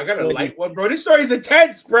 Like, I got a light one, bro. This story's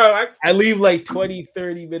intense, bro. I leave like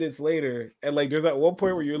 20-30 minutes later, and like there's that one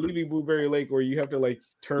point where you're leaving Blueberry Lake where you have to like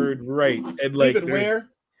turn right and like where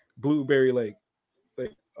Blueberry Lake,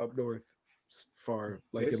 like up north, far,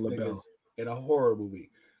 like in LaBelle. In a horror movie.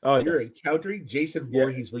 Oh, you're encountering Jason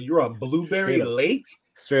Voorhees when you're on Blueberry Lake.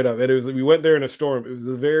 Straight up, and it was we went there in a storm. It was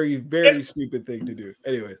a very, very stupid thing to do.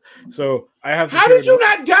 Anyways, so I have. How did you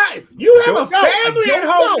not die? You have a family at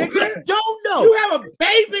home, nigga. I don't know. You have a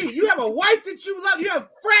baby. You have a wife that you love. You have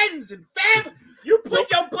friends and family. You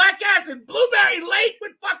put your black ass in Blueberry Lake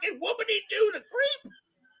with fucking whoopity doo the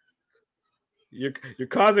creep. You're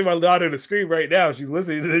causing my daughter to scream right now. She's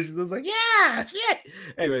listening to this. She's just like, yeah, shit.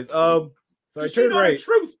 Anyways, so I turned right.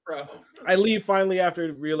 Truth, bro. I leave finally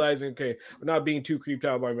after realizing, okay, I'm not being too creeped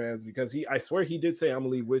out by man's because I swear he did say I'm gonna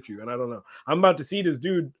leave with you, and I don't know. I'm about to see this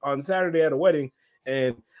dude on Saturday at a wedding,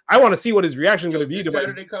 and I want to see what his reaction is gonna be. This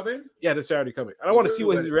Saturday coming? Yeah, this Saturday coming. I want to see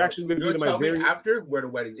what his reaction is gonna be to my very after where the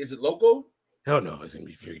wedding is. It local? Hell no, it's gonna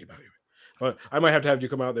be freaking about you. But I might have to have you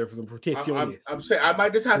come out there for some protection. I'm saying I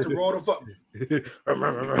might just have to roll the fuck.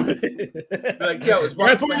 Like, yo, it's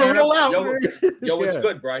that's what we roll out. Yo, it's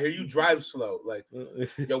good, bro. I hear you drive slow. Like,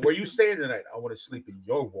 yo, where you staying tonight? I want to sleep in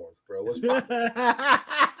your warmth, bro. What's poppin'?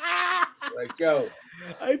 Like, yo.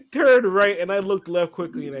 I turned right and I looked left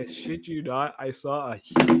quickly, and I shit you not, I saw a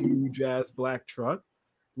huge ass black truck.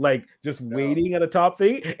 Like just waiting at a top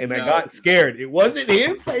thing, and I got scared. It wasn't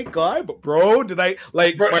him, thank God. But bro, did I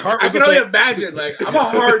like? Bro, my heart was I can only imagine. Like I'm a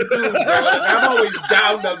hard dude, bro. Like, I'm always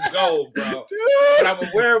down to go, bro. But I'm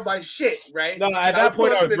aware of my shit, right? No, at that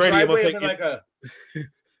point I was ready. I was like,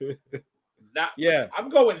 Yeah. I'm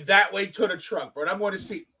going that way to the truck, bro. And I'm going to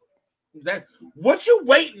see that. What you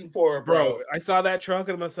waiting for, bro? I saw that truck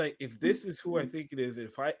and I was like, if this is who I think it is,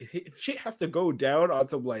 if shit has to go down on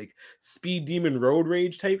some like Speed Demon road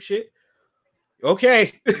rage type shit,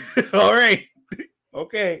 okay, all right,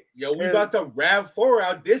 okay. Yo, we got the RAV4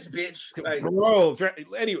 out this bitch, like, bro.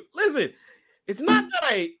 Anyway, listen, it's not that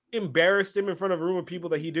I embarrassed him in front of a room of people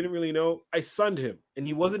that he didn't really know. I sunned him, and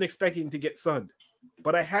he wasn't expecting to get sunned,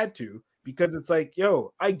 but I had to. Because it's like,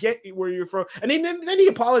 yo, I get where you're from. And then he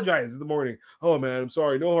apologized in the morning. Oh, man, I'm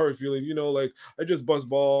sorry. No hard feelings. You know, like, I just bust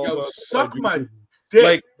balls. Yo, suck my dick,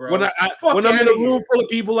 like, bro. when I'm in a room full of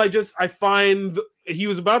people, I find, he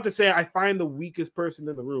was about to say, I find the weakest person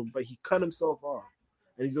in the room, but he cut himself off.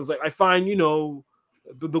 And he's just like, I find, you know,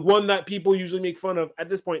 the one that people usually make fun of. At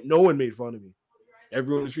this point, no one made fun of me.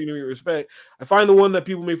 Everyone was treating me with respect. I find the one that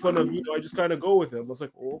people make fun of, you know, I just kind of go with him. I was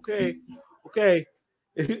like, oh, okay.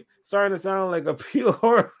 Starting to sound like a peel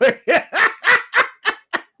horror.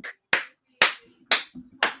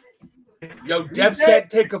 Yo, Deb said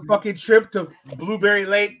take a fucking trip to Blueberry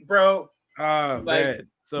Lake, bro. Like, man.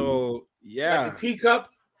 So yeah, like the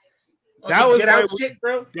teacup. That was my shit,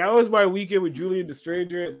 bro. That was my weekend with Julian the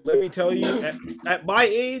Stranger. Let me tell you, at my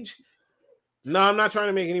age, no, I'm not trying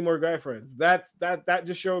to make any more guy friends. That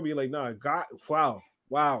just showed me like, no, God, wow.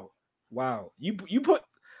 You put.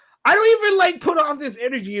 I don't even like put off this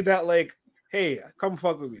energy that like, hey, come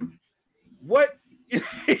fuck with me. What?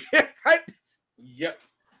 Yep.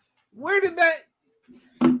 Where did that?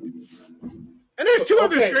 And there's two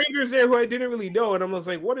other strangers there who I didn't really know, and I'm just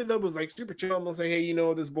like, one of them was like super chill. I'm like, hey, you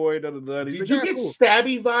know this boy? Da, da, da. Did like, you get cool.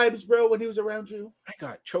 Stabby vibes, bro, when he was around you? I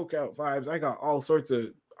got choke out vibes. I got all sorts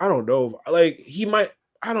of. I don't know. Like he might.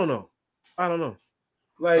 I don't know.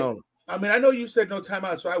 Like I mean, I know you said no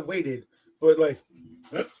timeout, so I waited, but like.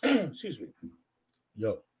 Excuse me.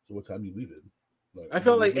 Yo, so what time you leaving? Like, I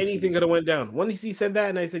felt like anything could have went down. Once he said that,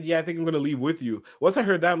 and I said, "Yeah, I think I'm going to leave with you." Once I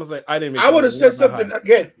heard that, I was like, "I didn't." I would have said something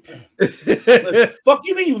again. Like, fuck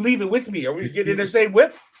you mean you leaving with me? Are we getting in the same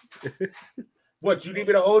whip? What, you need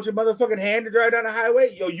me to hold your motherfucking hand to drive down the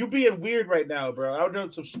highway? Yo, you being weird right now, bro. I was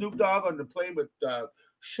doing some Snoop Dogg on the plane with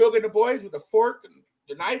Sugar and the boys with the fork and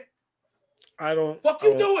the knife. I don't. Fuck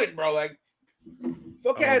you doing, bro? Like.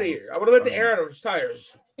 Fuck out of here. I would have let the air out of his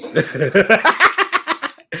tires.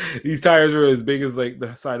 These tires were as big as like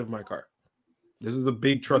the side of my car. This is a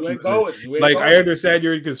big truck. You ain't going. I understand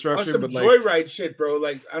you're in construction, some but like joyride shit, bro.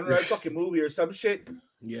 Like I don't know, a fucking movie or some shit.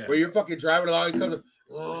 Yeah. Where you're fucking driving along and comes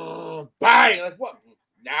bang. Like what?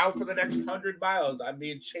 Now for the next 100 miles, I'm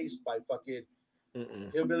being chased by fucking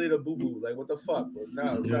Hillbilly the Boo Boo. Like what the fuck, bro?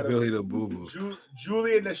 No, Hillbilly the Boo Boo.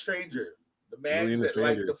 Julian the Stranger. The man that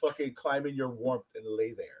like to fucking climb in your warmth and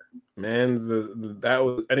lay there. Man's that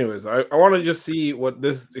was. Anyways, I want to just see what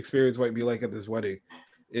this experience might be like at this wedding.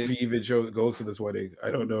 If he even goes to this wedding,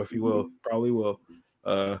 I don't know if he will. Probably will.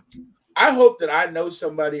 I hope that I know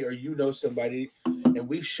somebody or you know somebody, and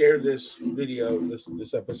we share this video,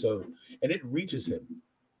 this episode, and it reaches him.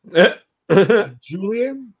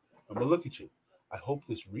 Julian, I'm gonna look at you. I hope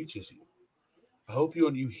this reaches you. I hope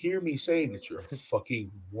you hear me saying that you're a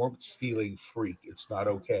fucking warmth-stealing freak. It's not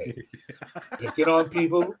okay. Picking on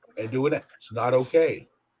people and doing that, it's not okay.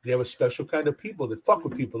 They have a special kind of people that fuck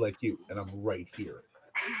with people like you, and I'm right here.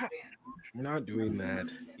 I'm not doing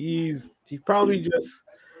that. He's probably just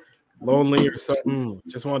lonely or something.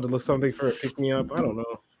 Just wanted to look something for a pick-me-up. I don't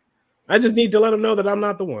know. I just need to let him know that I'm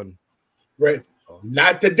not the one. Right.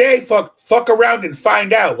 Not today. Fuck around and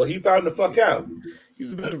find out. Well, he found the fuck out.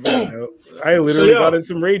 I literally got in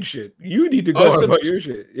some raid shit. You need to go on about your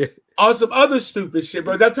shit. Yeah. On some other stupid shit,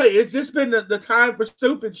 bro. I'll tell you, it's just been the time for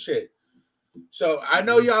stupid shit. So I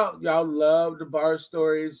know y'all love the bar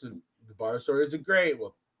stories, and the bar stories are great.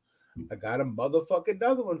 Well, I got a motherfucking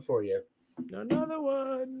another one for you. Another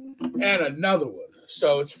one. And another one.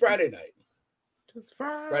 So it's Friday night. It's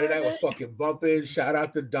Friday. Friday night was fucking bumping. Shout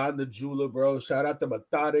out to Don the Jeweler, bro. Shout out to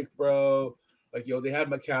Methodic, bro. Like, yo, they had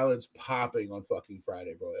McAllen's popping on fucking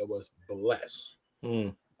Friday, bro. It was blessed.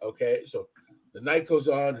 Okay, so the night goes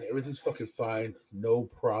on. Everything's fucking fine. No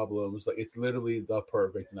problems. Like, it's literally the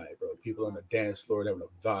perfect night, bro. People on the dance floor having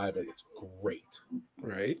a vibe. Like, it's great.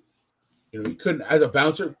 Right. You know, you couldn't, as a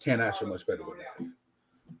bouncer, can't ask for much better than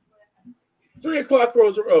that. 3 o'clock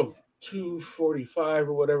rolls around. 2:45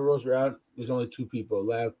 or whatever rolls around. There's only 2 people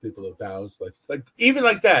left. People have bounced. Like even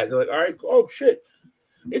like that. They're like, all right, oh, shit.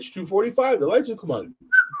 It's 2:45. The lights will come on.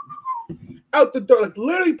 Out the door, like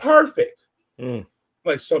literally perfect.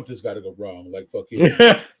 Like something's got to go wrong. Like fucking,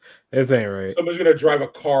 this ain't right. Somebody's gonna drive a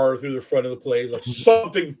car through the front of the place. Like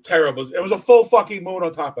something terrible. It was a full fucking moon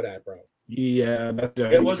on top of that, bro. Yeah,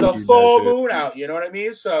 it was a full moon out. You know what I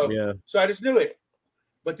mean? So yeah, so I just knew it.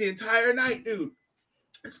 But the entire night, dude,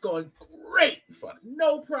 it's going great. Fuck,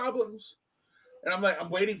 no problems. And I'm like, I'm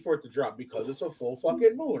waiting for it to drop because it's a full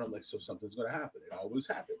fucking moon. I'm like, so something's gonna happen. It always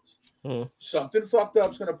happens. Something fucked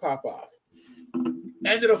up's gonna pop off.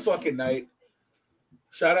 End of the fucking night.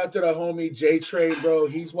 Shout out to the homie J Train, bro.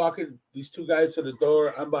 He's walking these two guys to the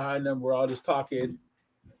door. I'm behind them. We're all just talking.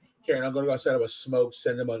 Karen, I'm gonna go outside of a smoke,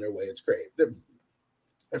 send them on their way. It's great. They're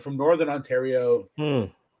from Northern Ontario.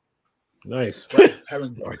 Nice. Right?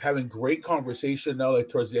 having great conversation now, like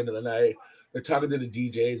towards the end of the night. They're talking to the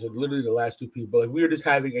DJs, or literally the last two people. Like, we were just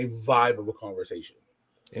having a vibe of a conversation.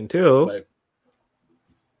 Until like,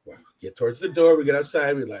 well, get towards the door, we get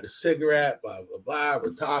outside, we light a cigarette, blah blah blah.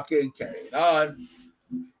 We're talking, carrying on,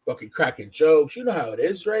 fucking cracking jokes. You know how it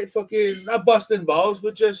is, right? Fucking not busting balls,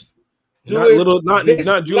 but just doing not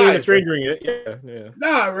Julian estrangering it. Yeah.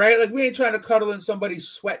 Nah, right? Like, we ain't trying to cuddle in somebody's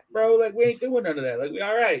sweat, bro. Like, we ain't doing none of that. Like, we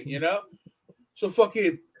all right, you know? So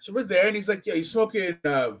we're there, and he's like, yeah, he's smoking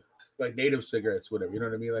like native cigarettes, whatever, you know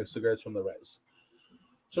what I mean? Like cigarettes from the res.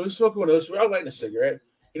 So he's smoking one of those. We're all lighting a cigarette,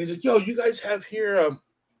 and he's like, yo, you guys have here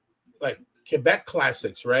like Quebec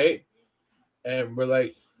classics, right? And we're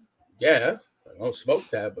like, yeah, I don't smoke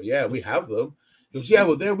that, but yeah, we have them. He goes, yeah,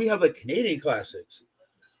 well, there we have like Canadian classics.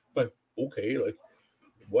 Like, okay, like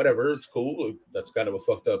whatever, it's cool. Like, that's kind of a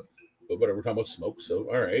fucked up, but whatever, we're talking about smoke. So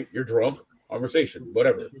all right, you're drunk, conversation,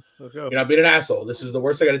 whatever. You're not being an asshole. This is the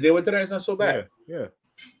worst I got to deal with today. It's not so bad. Yeah.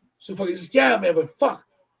 So fucking says, yeah, man, but fuck.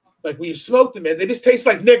 Like, when you smoke them, man, they just taste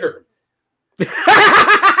like nigger. What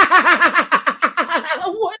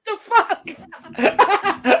the fuck?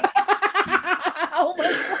 Oh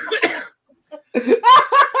my god.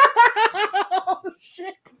 Oh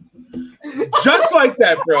shit. Just like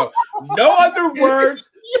that, bro. No other words.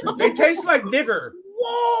 They taste like nigger.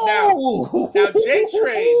 Whoa. Now J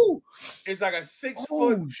Train is like a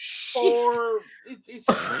 6'4". It's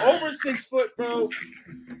over 6 foot, bro.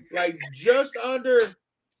 Like just under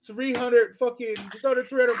 300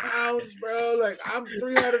 pounds, bro. Like, I'm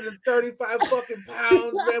 335 fucking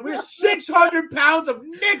pounds, man. We're 600 pounds of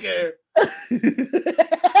nigger.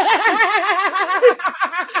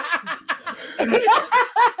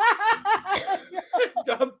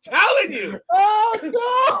 I'm telling you. Oh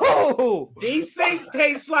no! These things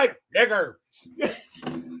taste like nigger.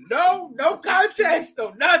 No context, no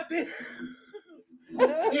nothing.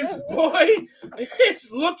 His boy is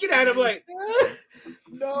looking at him like,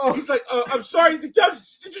 no. He's like, I'm sorry. He's like, yo,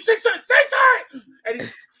 did you say sorry? Say sorry. And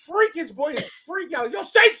he's freaking, his boy is freaking out. Yo,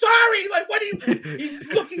 say sorry. Like, what are you? He's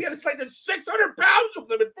looking at us like there's 600 pounds of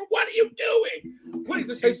them. And what are you doing? Please,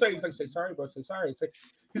 just say sorry. He's like, say sorry, bro. Say sorry.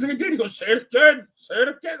 He's like, dude, he goes, say it again. Say it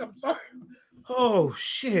again. I'm sorry. Oh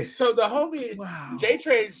shit! So the homie J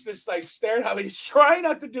Train's just like staring at me. He's trying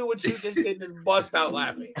not to do what you just did, and bust out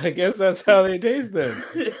laughing. I guess that's how they taste them.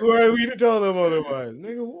 Who are we to tell them otherwise,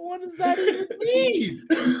 nigga? What does that even mean?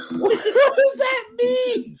 What does that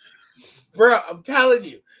mean, bro? I'm telling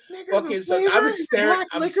you. Okay, so I'm staring.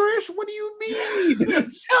 I'm licorice. What do you mean? Tell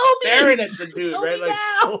me. Staring at the dude, tell right? Me like,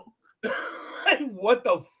 now. What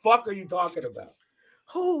the fuck are you talking about?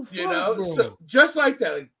 Oh, fuck, you know, bro. so just like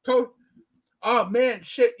that. Like, oh man,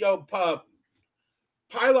 shit, yo,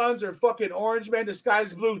 pylons are fucking orange, man. The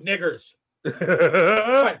sky's blue, niggers.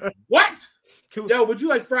 Like, what? Yo, would you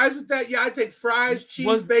like fries with that? Yeah, I take fries,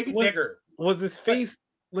 cheese, bacon, nigger. Was his face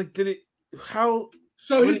like? Did it? How?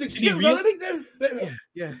 So he's excuse me.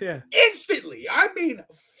 Yeah. Instantly, I mean,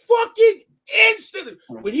 fucking instantly.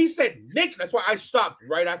 When he said nigger, that's why I stopped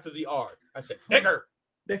right after the R. I said nigger,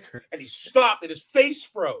 and he stopped, and his face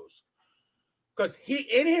froze. Because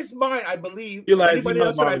in his mind, I believe, anybody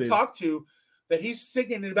else that I've talked to, that he's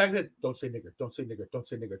singing in the back of his head, don't say nigger, don't say nigger, don't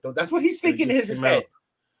say nigger. Don't. That's what he's thinking in his head.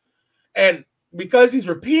 And because he's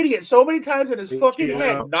repeating it so many times in his fucking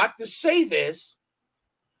head, not to say this,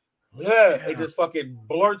 it just fucking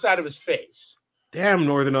blurts out of his face. Damn,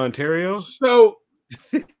 Northern Ontario. So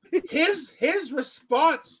his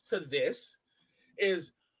response to this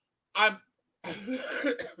is, I'm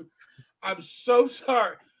so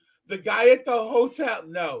sorry. The guy at the hotel,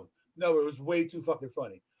 no, it was way too fucking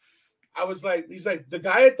funny. I was like, he's like, the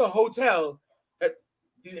guy at the hotel,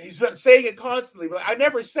 he's been saying it constantly, but I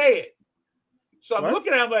never say it. So I'm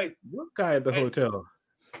looking at him like, what guy at the hotel?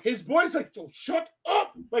 His boy's like, yo, shut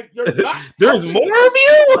up. Like, you're not. There's more of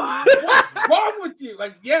you? What's wrong with you?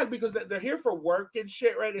 Like, yeah, because they're here for work and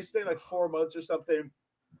shit, right? They stay like 4 months or something.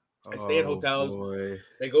 They stay in hotels. Boy.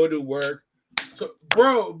 They go to work. So,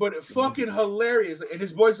 bro, but it's fucking hilarious. And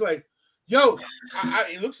his boy's like, yo,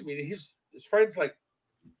 he looks at me and his friend's like,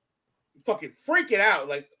 fucking freaking out,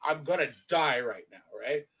 like I'm gonna die right now,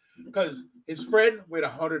 right? Because his friend weighed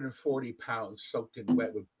 140 pounds, soaking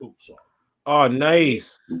wet with boots on. Oh,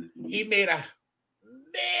 nice. He made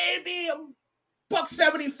maybe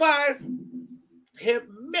 $1.75.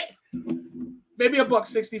 Him maybe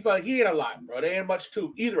 $1.65. He ain't a lot, bro. They ain't much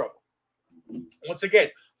to either of them. Once again,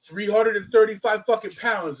 335 fucking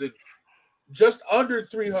pounds and just under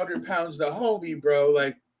 300 pounds. The homie, bro.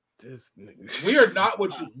 Like this nigga. we were not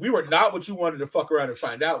what you wanted to fuck around and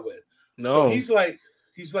find out with. No. So he's like,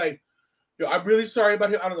 yo, I'm really sorry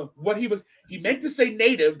about him. I don't know what he was. He meant to say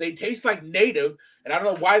native. They taste like native, and I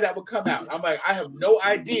don't know why that would come out. I'm like, I have no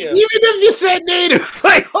idea. Even if you said native,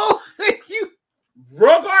 like, oh, you.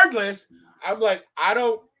 Regardless, I'm like, I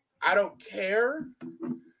don't care.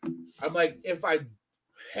 I'm like, if I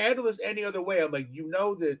handle this any other way, I'm like, you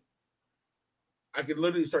know that I could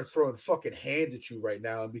literally start throwing fucking hands at you right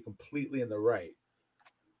now and be completely in the right.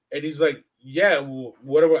 And he's like, yeah,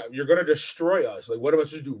 what am I? You're going to destroy us. Like, what am I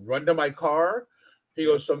supposed to do? Run to my car? He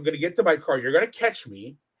goes, so I'm going to get to my car. You're going to catch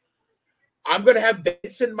me. I'm going to have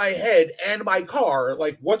dents in my head and my car.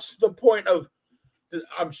 Like, what's the point of,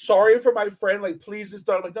 I'm sorry for my friend. Like, please just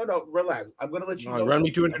don't. I'm like, no, relax. I'm going to let you know. Run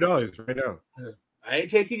me $200 right now. I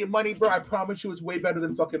ain't taking your money, bro. I promise you it's way better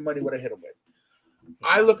than fucking money what I hit him with.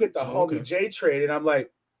 I look at the homie J Train and I'm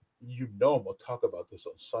like, you know I'm going to talk about this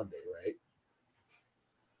on Sunday, right?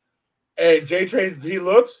 And J Train, he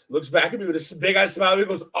looks back at me with a big ass smile. He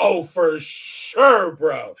goes, oh, for sure,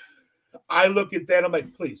 bro. I look at that. I'm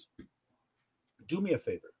like, please, do me a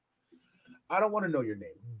favor. I don't want to know your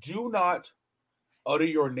name. Do not utter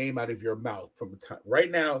your name out of your mouth from the time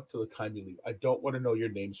right now to the time you leave. I don't want to know your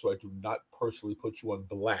name, so I do not personally put you on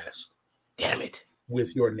blast. Damn it.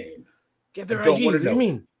 With your name. Get their IDs. What do you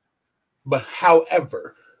mean? But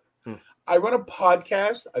however, I run a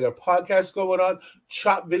podcast. I got a podcast going on,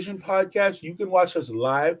 Chop Vision Podcast. You can watch us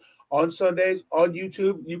live on Sundays on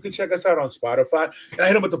YouTube. You can check us out on Spotify. And I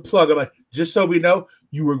hit him with the plug. I'm like, just so we know,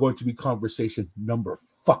 you were going to be conversation number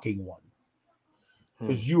fucking one.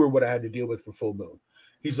 Because you were what I had to deal with for full moon.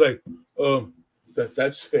 He's like,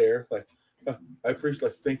 that's fair. Like, I appreciate,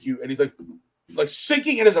 like, thank you. And he's like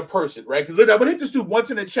sinking in as a person, right? Because I would hit this dude once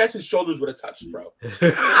in the chest, his shoulders would have touched, bro. Fuck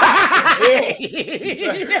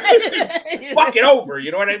it over,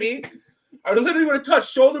 you know what I mean? I would literally would have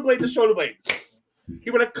touched shoulder blade to shoulder blade. He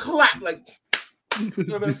would have clapped like it would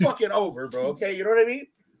have been fucking over, bro. Okay, you know what I mean?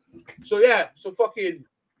 So yeah, so fucking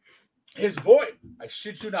his boy, I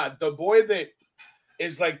shit you not, the boy that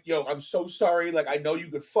is like, yo, I'm so sorry. Like, I know you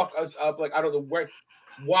could fuck us up. Like, I don't know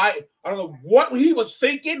why. I don't know what he was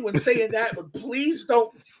thinking when saying that, but please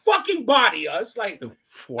don't fucking body us. Like,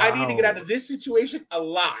 wow. I need to get out of this situation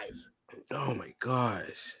alive. Oh my gosh.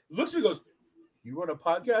 Looks at me, goes, you run a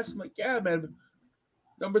podcast? I'm like, yeah, man.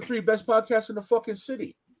 Number 3 best podcast in the fucking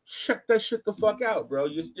city. Check that shit the fuck out, bro.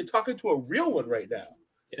 You're talking to a real one right now.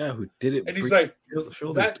 Yeah, who did it? And he's like,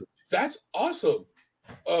 that's awesome.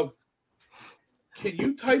 Can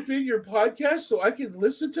you type in your podcast so I can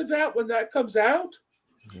listen to that when that comes out?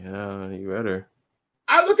 Yeah, you better.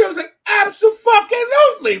 I looked at him and was like,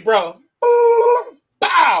 absolutely, bro.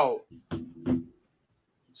 Bow.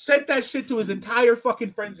 Sent that shit to his entire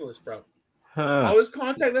fucking friends list, bro. All his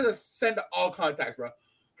contact, let us send to all contacts, bro.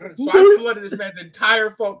 So I flooded this man's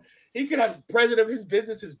entire phone. He could have the president of his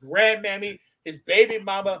business, his grandmammy, his baby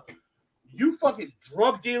mama, you fucking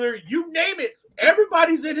drug dealer, you name it.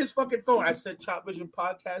 Everybody's in his fucking phone. I said Chop Vision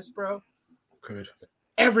Podcast, bro. Good.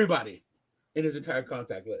 Everybody in his entire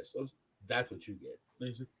contact list. So that's what you get. And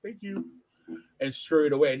he's like, thank you. And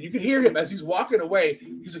scurried away. And you can hear him as he's walking away.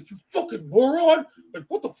 He's like, you fucking moron. Like,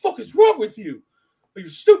 what the fuck is wrong with you? Like, you're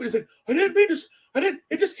stupid. He's like, I didn't mean this. I'm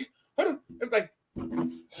like,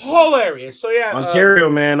 hilarious. So yeah. Ontario,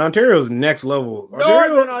 man. Ontario's next level.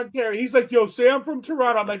 Northern Ontario. He's like, yo, say I'm from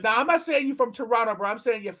Toronto. I'm like, nah, I'm not saying you from Toronto, bro. I'm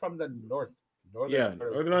saying you're from the north.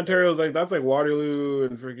 Northern Ontario is like, that's like Waterloo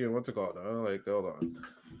and freaking, what's it called? Like, hold on,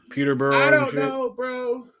 Peterborough. I don't know,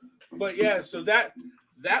 bro. But yeah, so that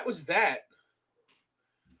was that.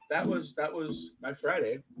 That was my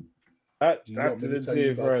Friday. That's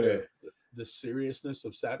Friday. The seriousness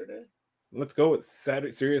of Saturday. Let's go with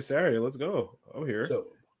serious Saturday. Let's go. I'm here. So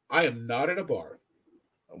I am not at a bar.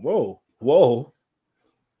 Whoa.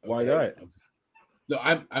 Why that? No,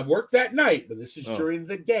 I work that night, but this is during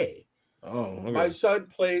the day. Oh, okay. My son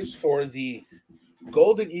plays for the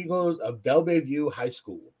Golden Eagles of Belle Bayview High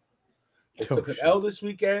School. They took an L this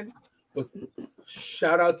weekend, but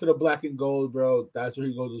shout out to the black and gold, bro. That's where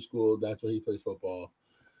he goes to school. That's where he plays football.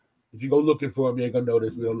 If you go looking for him, you ain't gonna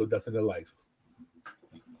notice we don't look nothing alike.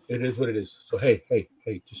 It is what it is. So hey,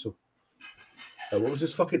 just so What was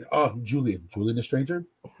this fucking? Oh, Julian the Stranger.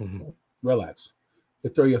 Relax.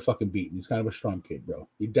 He'll throw you a fucking beat. And he's kind of a strong kid, bro.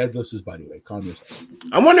 He deadlifts his body weight. Calm yourself.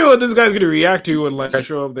 I'm wondering what this guy's gonna react to when like I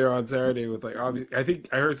show up there on Saturday with like obviously I think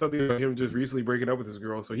I heard something about him just recently breaking up with his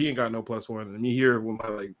girl, so he ain't got no +1. And me here with my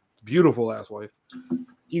like beautiful ass wife,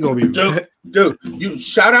 he gonna be dude. You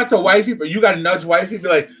shout out to wifey, but you gotta nudge wifey. Be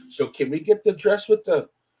like, so can we get the dress with the?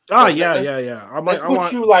 Oh yeah. I'm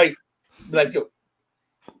like, you like yo,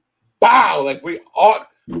 bow. Like we all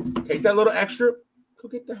take that little extra. Go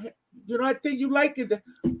get the. You know, I think you like it.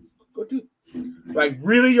 Go do. Like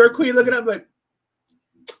really, you're a queen. Looking up like.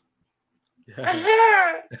 That's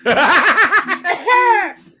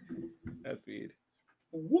weird.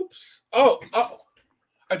 Whoops. Oh.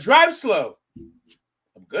 I drive slow.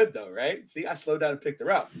 I'm good though, right? See, I slowed down and picked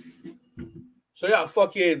her up. So yeah,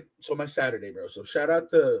 so my Saturday, bro. So shout out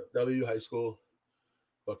to W High School.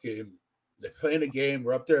 Fucking, they're playing a game.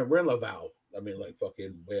 We're up there and we're in Laval. I mean, like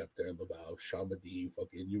fucking way up there in Laval, Chamonix,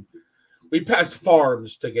 we passed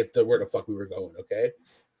farms to get to where the fuck we were going, okay?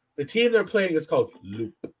 The team they're playing is called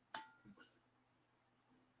Loop.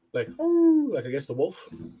 Like I guess the wolf.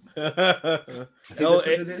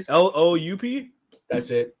 LOUP? That's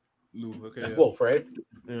it. Loop, okay. That's wolf, right?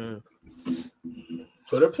 Yeah.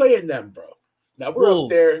 So they're playing them, bro. Now we're up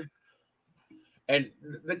there, and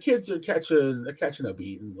the kids are catching a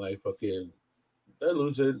beat, and like fucking, they're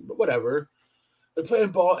losing, but whatever. They're playing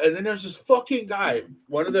ball, and then there's this fucking guy,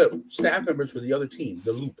 one of the staff members for the other team,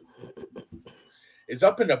 the Loop, is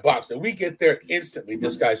up in the box, and we get there instantly.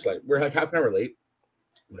 This guy's like, we're like half an hour late.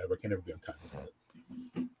 Whatever, can never be on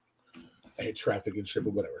time. I hate traffic and shit,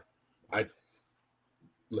 but whatever.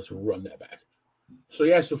 Let's run that back. So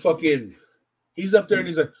yeah, so fucking, he's up there and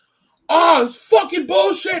he's like, oh, it's fucking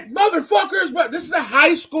bullshit, motherfuckers. But this is a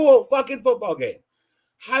high school fucking football game.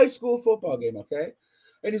 High school football game, okay?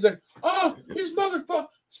 And he's like, oh, these motherfuckers,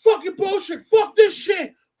 it's fucking bullshit. Fuck this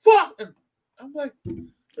shit. Fuck. And I'm like,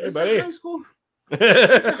 it's a high school.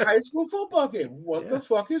 It's a high school football game. What the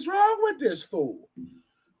fuck is wrong with this fool?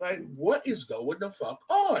 Like, what is going the fuck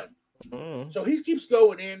on? So he keeps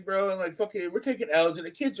going in, bro, and like fucking, we're taking L's, and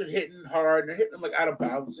the kids are hitting hard, and they're hitting them like out of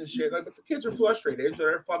bounds and shit. Like, but the kids are frustrated,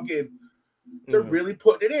 so they're really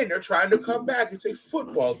putting it in. They're trying to come back. It's a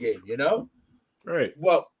football game, you know? Right.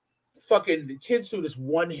 Well, fucking the kids do this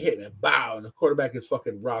one hit and bow, and the quarterback is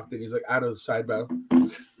fucking rocked, and he's like out of the side bow.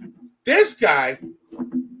 This guy,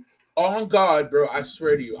 on God, bro, I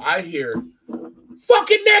swear to you, I hear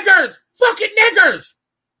fucking niggers.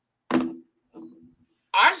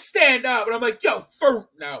 I stand up and I'm like, yo,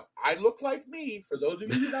 now I look like me. For those of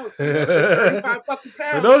you who know, 35 fucking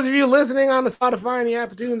pounds. For those of you listening on the Spotify and the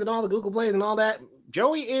Apple Tunes and all the Google Plays and all that,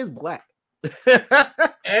 Joey is black.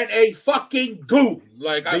 And a fucking goon.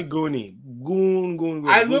 Like big goonie. Goon.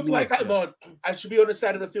 I look like I should be on the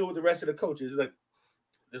side of the field with the rest of the coaches. Like,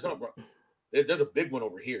 there's a big one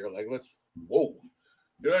over here. Like, whoa.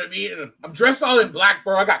 You know what I mean? And I'm dressed all in black,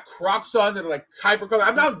 bro. I got Crocs on that are like hyper color.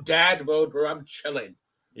 I'm not dad mode, bro. I'm chilling.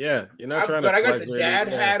 Yeah, you're not trying to. But I got the dad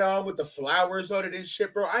hat on with the flowers on it and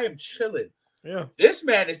shit, bro. I am chilling. Yeah. This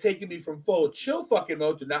man is taking me from full chill fucking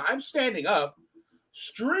mode to now I'm standing up,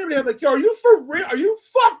 screaming. I'm like, yo, are you for real? Are you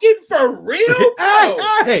fucking for real?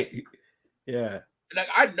 Hey. Yeah. Like,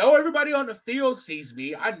 I know everybody on the field sees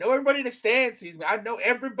me. I know everybody in the stand sees me. I know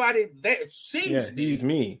everybody there sees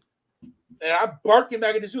me. And I'm barking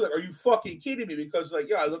back at the zoo like, are you fucking kidding me? Because, like,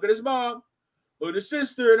 yo, I look at his mom, look at his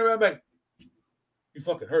sister, and I'm like, you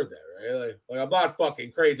fucking heard that, right? Like I'm not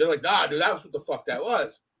fucking crazy. They're like, nah, dude, that was what the fuck that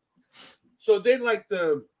was. So then, like, I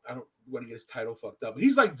don't want to get his title fucked up, but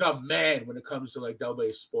he's like the man when it comes to like Del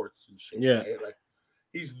Bay sports and shit. Yeah. Right? Like,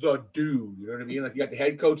 he's the dude, you know what I mean? Like, you got the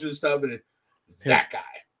head coaches and stuff, and that guy.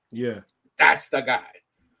 Yeah. That's the guy.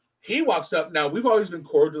 He walks up. Now, we've always been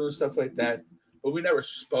cordial and stuff like that, but we never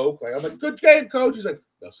spoke. Like, I'm like, good game, coach. He's like,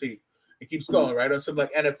 I'll see. He keeps going, right? On some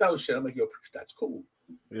like NFL shit. I'm like, yo, that's cool.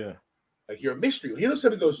 Yeah. Like, you're a mystery. He looks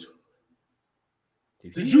at me and goes,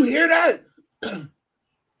 did you hear that?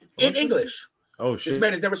 In English. Oh, shit. This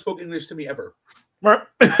man has never spoken English to me ever.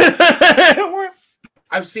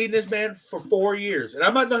 I've seen this man for 4 years. And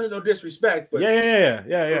I'm not nothing, no disrespect, but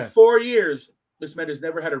yeah. For 4 years, this man has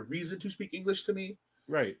never had a reason to speak English to me.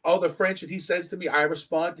 Right. All the French that he says to me, I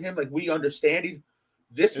respond to him. Like, we understand.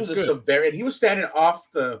 This was a severe, and he was standing off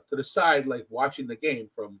to the side, like watching the game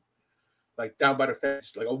from like down by the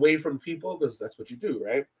fence, like away from people, because that's what you do,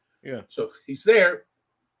 right? Yeah. So he's there.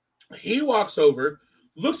 He walks over,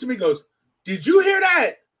 looks at me, goes, did you hear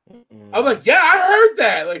that? I'm like, yeah, I heard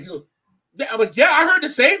that. Like, he goes, yeah. I'm like, yeah, I heard the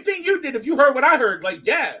same thing you did. If you heard what I heard, like,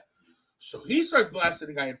 yeah. So he starts blasting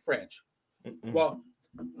the guy in French. Well,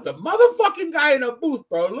 The motherfucking guy in the booth,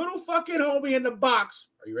 bro. Little fucking homie in the box.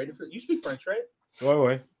 Are you ready for it? You speak French, right?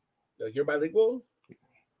 Why? Like, you're bilingual?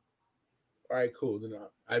 All right, cool. Then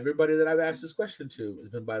everybody that I've asked this question to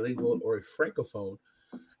has been bilingual or a francophone,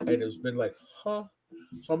 and it's been like, huh?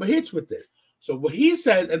 So I'm gonna hit you with this. So what he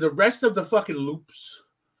says, and the rest of the fucking loops,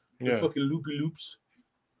 the fucking loopy loops.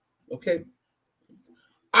 Okay.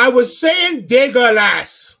 I was saying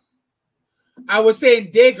dégueulasse. I was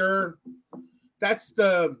saying digger. That's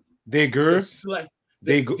the digger.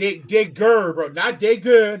 Digger, bro. Not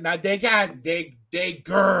digger, not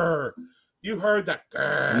digger. You heard that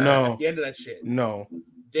no at the end of that shit. No.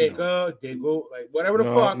 Digger, like whatever the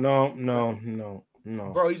fuck. No.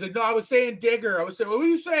 Bro, he's like, no, I was saying digger. I was saying, what were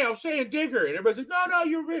you saying? I was saying digger. And everybody's like, no,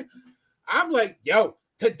 you're. I'm like, yo,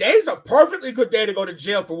 today's a perfectly good day to go to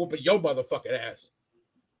jail for whooping your motherfucking ass.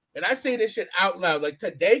 And I say this shit out loud. Like,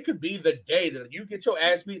 today could be the day that you get your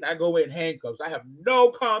ass beat and I go away in handcuffs. I have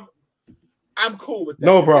no I'm cool with that.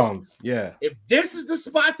 No problems. Yeah. If this is the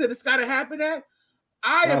spot that it's got to happen at,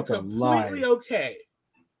 I am completely okay.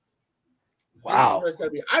 Wow. This is where it's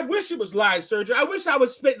gotta be. I wish it was lies, Sergio. I wish I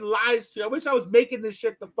was spitting lies to you. I wish I was making this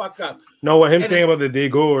shit the fuck up. No, what him saying about the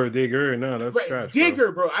digger, no, that's right, trash.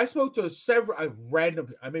 Digger, bro. I spoke to I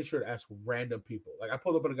made sure to ask random people. Like, I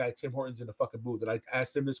pulled up on a guy, Tim Hortons, in the fucking booth, and I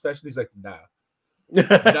asked him this question. He's like, nah.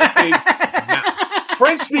 Nothing. Nah.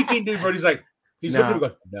 French speaking dude, bro. He's like, he's looking at me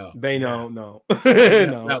going, no. They know, no.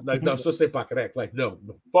 No, so say pas correct. Like, no,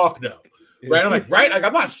 fuck no. Right? I'm like, right? Like,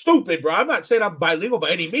 I'm not stupid, bro. I'm not saying I'm bilingual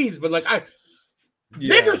by any means, but like,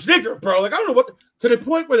 nigger, bro. Like, I don't know what to the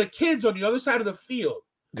point where the kids on the other side of the field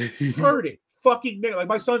heard it. Fucking nigger. Like,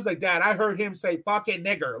 my son's like, Dad, I heard him say fucking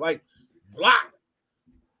nigger. Like, block.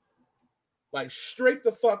 Like, straight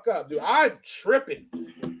the fuck up, dude. I'm tripping.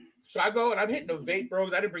 So I go and I'm hitting the vape, bro. I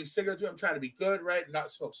didn't bring cigarettes with me. I'm trying to be good, right? And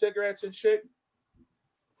not smoke cigarettes and shit.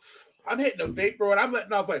 I'm hitting the vape, bro, and I'm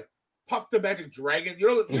letting off like Puff the Magic Dragon. You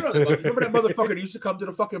know, remember that motherfucker that used to come to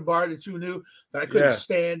the fucking bar that you knew that I couldn't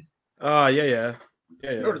stand? Yeah.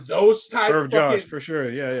 Remember those type of Josh, for sure.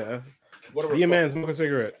 Yeah. Be a man, smoke a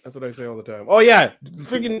cigarette. That's what I say all the time. Oh yeah,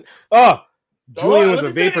 freaking Julian was a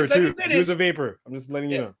vapor too. He was a vapor. I'm just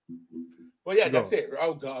letting you know. Well, yeah, that's it.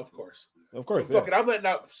 Oh god, of course. So fucking, I'm letting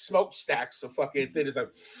out smoke stacks. So fucking thing is like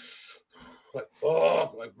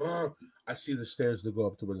I see the stairs to go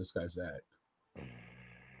up to where this guy's at.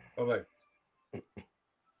 I'm like,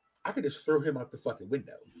 I could just throw him out the fucking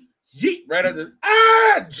window. Yeet, right out the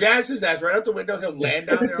jazz his ass right out the window. He'll land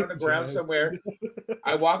down there on the ground somewhere.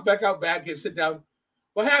 I walk back out back, sit down.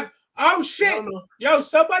 What happened? Oh shit! Yo,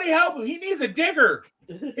 somebody help him. He needs a digger.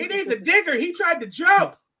 He tried to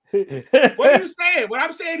jump. What are you saying? What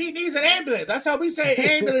I'm saying, he needs an ambulance. That's how we say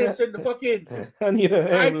ambulance in the fucking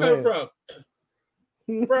I come from.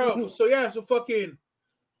 Bro, so fucking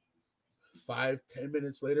 5-10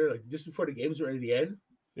 minutes later, like just before the game's ready to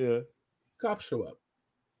end, cops show up.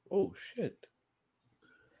 Oh shit!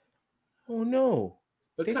 Oh no!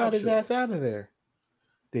 They got his ass out of there.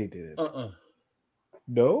 They didn't.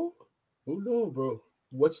 No? Oh no, bro!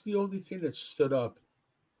 What's the only thing that stood up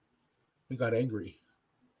and got angry?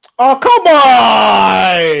 Oh come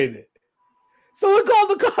on! Someone called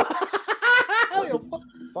the cops.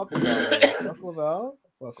 Fuck Laval.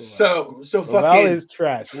 So Laval fucking is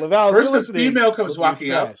trash. Laval. First, the female comes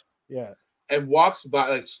walking up, and walks by,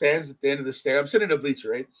 like stands at the end of the stairs. I'm sitting in a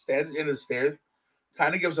bleacher, right? Stands at the end of the stairs,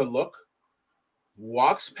 kind of gives a look,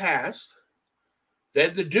 walks past.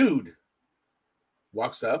 Then the dude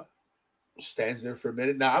walks up, stands there for a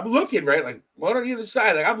minute. Now I'm looking, right, like one on either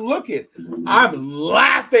side. Like I'm looking, I'm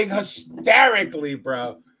laughing hysterically,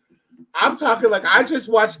 bro. I'm talking like I just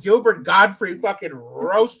watched Gilbert Godfrey fucking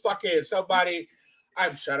roast fucking somebody.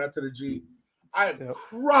 I'm shout out to the G. I'm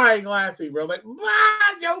crying laughing, bro. Like,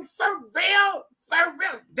 yo, for real?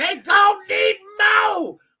 They gon' need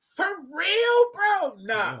more. For real, bro?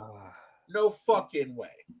 Nah. No fucking way.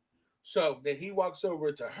 So then he walks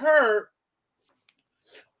over to her.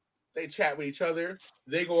 They chat with each other.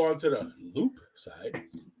 They go on to the loop side.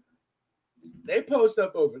 They post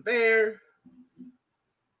up over there.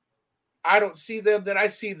 I don't see them. Then I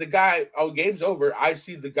see the guy. Oh, game's over. I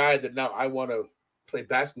see the guy that now I want to play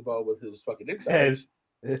basketball with his fucking insides.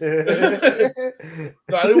 So I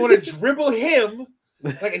didn't want to dribble him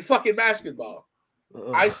like a fucking basketball.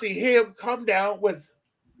 I see him come down with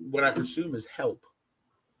what I presume is help.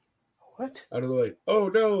 What? I don't know, like, oh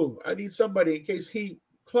no, I need somebody in case he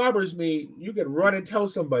clobbers me. You can run and tell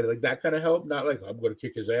somebody, like that kind of help. Not like I'm going to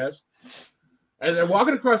kick his ass. And they're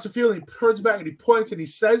walking across the field, and he turns back and he points and he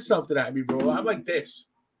says something at me, bro. I'm like this.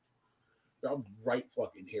 I'm right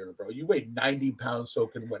fucking here, bro. You weigh 90 pounds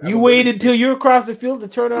soaking wet. You waited till you're across the field to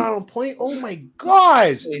turn it on point. Oh my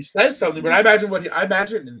gosh! He says something, but I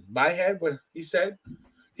imagine in my head when he said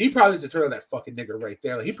he probably needs to turn on that fucking nigga right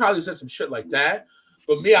there. Like, he probably said some shit like that.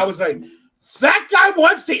 But me, I was like, that guy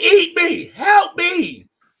wants to eat me. Help me.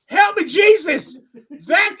 Help me, Jesus.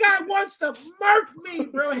 That guy wants to murk me,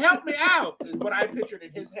 bro. Help me out. Is what I pictured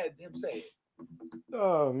in his head, him saying.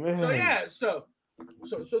 Oh man. So yeah, so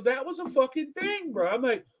that was a fucking thing, bro. I'm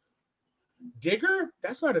like, Digger?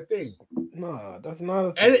 That's not a thing. No, that's not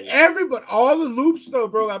a And thing. everybody, all the loops though,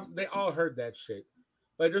 bro, they all heard that shit.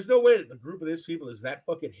 Like, there's no way that the group of these people is that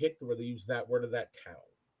fucking hick where they use that word of that cow.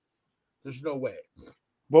 There's no way.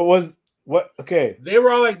 What? Okay. They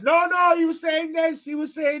were all like, no, he was saying this,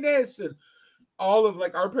 and all of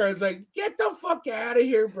like our parents like, get the fuck out of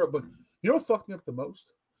here, bro. But you know what fucked me up the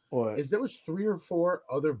most? What? Is there was 3 or 4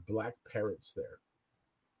 other black parents there.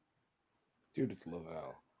 Dude, it's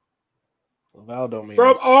Laval. Laval don't mean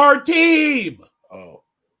from our team. Oh,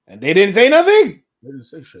 and they didn't say nothing. They didn't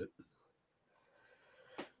say shit.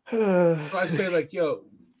 So I say like, yo,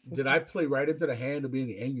 did I play right into the hand of being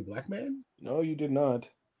the angry black man? No, you did not.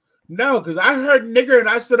 No, because I heard nigger and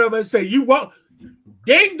I stood up and say, you won't.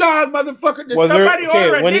 Ding dong, motherfucker. Did somebody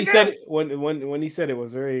order a when nigger? he said it, when he said it,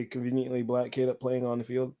 was there a conveniently black kid playing on the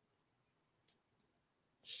field?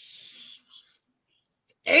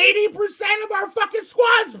 80% of our fucking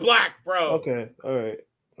squad's black, bro. Okay, all right,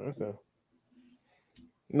 okay.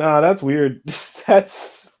 Nah, that's weird.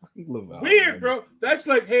 That's Laval, weird, man. bro. That's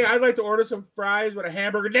like, hey, I'd like to order some fries with a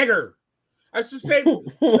hamburger, nigger. I just say,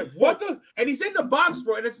 like, what the? And he's in the box,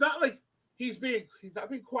 bro. And it's not like he's not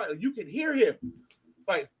being quiet. Like, you can hear him.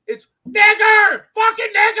 Like, it's nigger,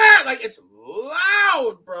 fucking nigger. Like, it's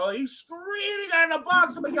loud, bro. He's screaming out in the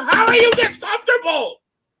box. I'm like, how are you this comfortable?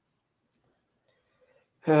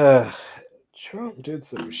 Trump did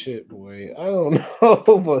some shit, boy. I don't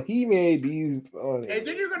know, but he made these funny. And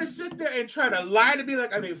then you're gonna sit there and try to lie to me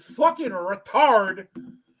like I'm a fucking retard.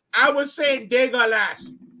 I was saying Degalas.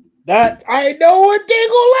 That I know what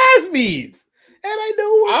Degalas means, and I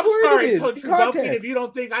know what I'm sorry, it is. Country Bumpkin, if you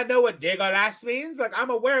don't think I know what Degalas means. Like,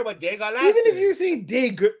 I'm aware of what Degalas is. Even if you're saying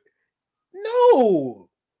Deg, no.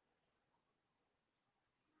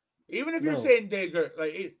 Even if you're saying Digger,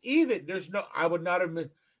 like, even there's no, I would not have been.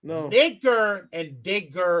 No. Nigger and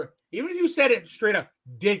Digger. Even if you said it straight up,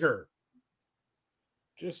 Digger.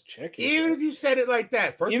 Just check it. Even if you said it like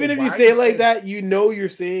that. Even if you say it like that, you know you're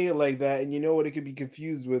saying it like that, and you know what it could be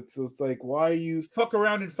confused with. So it's like, why you fuck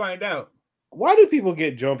around and find out? Why do people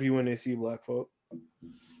get jumpy when they see black folk?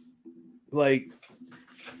 Like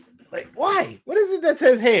why? What is it that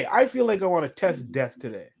says, hey, I feel like I want to test death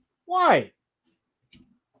today? Why?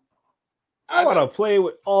 I want to play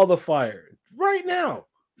with all the fire right now.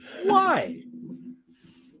 Why?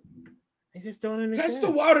 I just don't understand. Test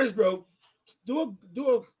the waters, bro. Do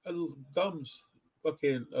a gums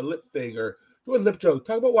fucking a lip thing, or do a lip joke.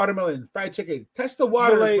 Talk about watermelon, fried chicken. Test the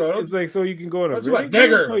waters, like, bro. It's like so you can go to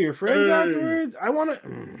Digger. Tell your friends afterwards. I want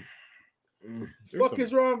to. Fuck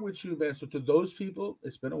is wrong with you, man? So to those people,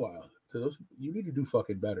 it's been a while. To those people, you need to do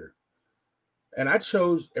fucking better. And I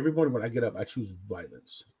chose every morning when I get up, I choose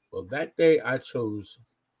violence. Well, that day I chose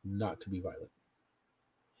not to be violent.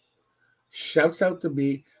 Shouts out to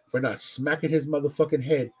me for not smacking his motherfucking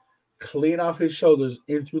head clean off his shoulders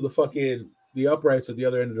in through the uprights at the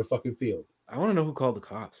other end of the fucking field. I want to know who called the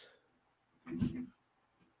cops.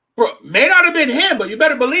 Bro, may not have been him, but you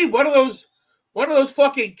better believe one of those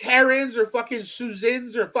fucking Karens or fucking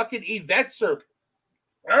Susans or fucking Yvettes or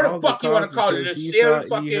whatever the fuck you want to call it. Just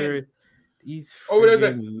fucking. He's over there's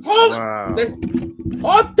like,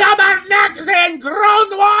 tabernacles and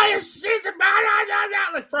Grandwise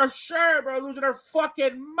like for sure, bro, losing their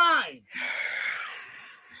fucking mind.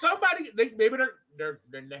 Somebody, maybe their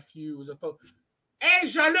nephew was a pope. Hey,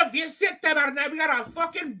 Jean-Luc, you sit tabernacle. We got a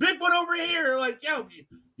fucking big one over here. Like, yo,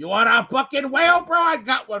 you want a fucking whale, bro? I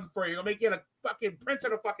got one for you. I'll make you a fucking prince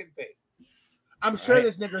of the fucking thing. I'm sure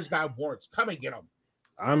this nigger's got warrants. Come and get him.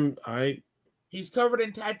 He's covered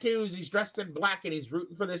in tattoos. He's dressed in black, and he's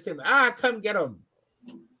rooting for this team. Come get him.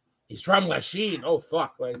 He's from Lachine. Oh,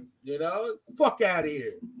 fuck. Like, fuck out of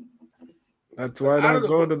here. That's why I don't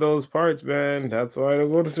go to those parts, man. That's why I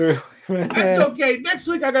don't go to Syria, man. That's okay. Next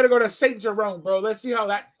week, I got to go to St. Jerome, bro. Let's see how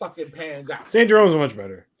that fucking pans out. St. Jerome's much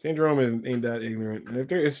better. St. Jerome ain't that ignorant. And if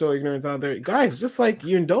there is so ignorance out there, guys, just like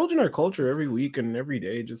you indulge in our culture every week and every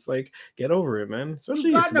day, just like get over it, man. Especially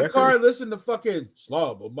you got in the car and listen to fucking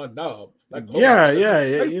slob of my knob. Like, yeah.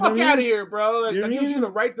 Like, fuck out of here, bro. Like, that gives you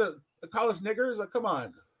the right to call us niggers. Like, come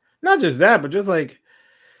on. Not just that, but just like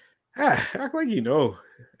Act like you know.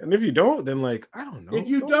 And if you don't, then like I don't know. If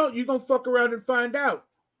you don't, you're gonna fuck around and find out.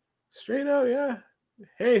 Straight up, yeah.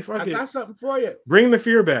 Hey, fuck I it. got something for you. Bring the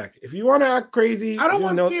fear back. If you want to act crazy, I don't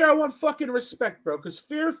just want fear. I want fucking respect, bro. Because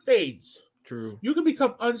fear fades. True. You can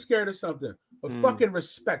become unscared of something, but fucking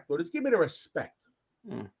respect, bro. Just give me the respect.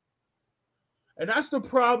 And that's the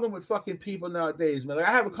problem with fucking people nowadays, man. Like,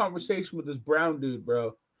 I have a conversation with this brown dude,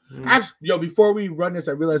 bro. Actually, yo, before we run this,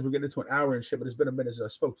 I realized we're getting into an hour and shit, but it's been a minute since I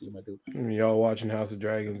spoke to you, my dude. Y'all watching House of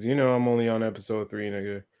Dragons. You know I'm only on episode 3,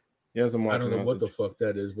 nigga. Yes, I'm watching. I don't know what the fuck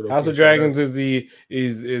that is, but House of Dragons is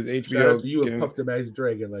HBO. Shout out to you and Puff the Magic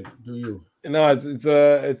Dragon. Like, do you? No, it's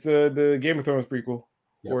the Game of Thrones prequel,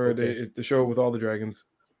 where okay. the show with all the dragons.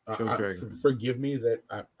 Forgive me that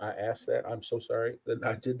I asked that. I'm so sorry that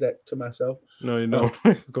I did that to myself. No, you know.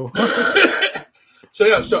 Go.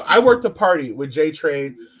 So I worked a party with J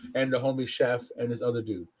Train and the homie chef and this other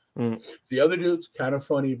dude. The other dude's kind of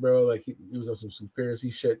funny, bro. Like he was on some conspiracy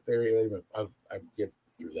shit theory. Anyway, I get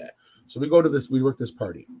through that. So we go to this. We work this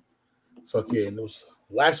party. Fucking, it was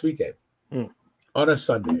last weekend on a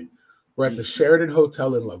Sunday. We're at the Sheraton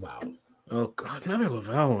Hotel in Laval. Oh God, another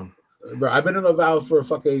Laval one. Bro, I've been in Laval for a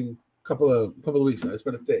fucking couple of weeks now. It's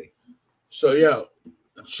been a thing. So yo,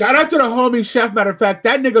 shout out to the homie chef. Matter of fact,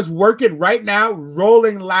 that nigga's working right now,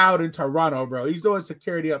 Rolling Loud in Toronto, bro. He's doing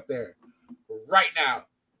security up there right now.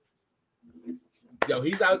 Yo,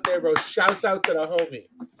 he's out there, bro. Shouts out to the homie.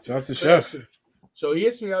 Shouts to chef. So he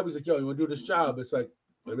hits me up. He's like, yo, you want to do this job? It's like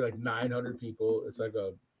maybe like 900 people. It's like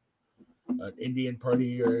an Indian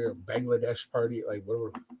party or a Bangladesh party, like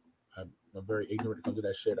whatever. I'm very ignorant when it comes to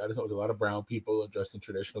that shit. I just know there's a lot of brown people dressed in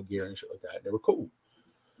traditional gear and shit like that. They were cool.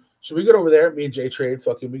 So we get over there. Me and Jay Trade,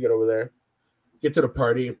 we get over there, get to the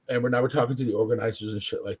party, and we're talking to the organizers and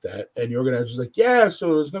shit like that. And the organizer's like, yeah,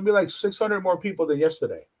 so there's going to be like 600 more people than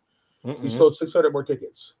yesterday. We sold 600 more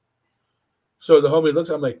tickets. So the homie looks,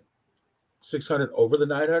 I'm like, 600 over the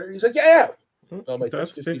 900? He's like, yeah. I'm like,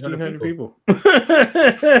 that's 1,500 people.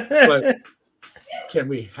 Like, can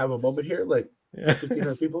we have a moment here? Like,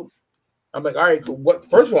 1,500 people? I'm like, all right, cool.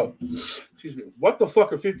 First of all, excuse me, what the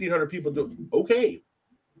fuck are 1,500 people doing? Okay.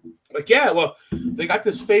 Like, yeah, well, they got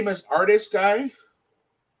this famous artist guy.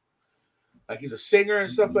 Like, he's a singer and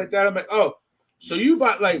stuff like that. I'm like, oh, so you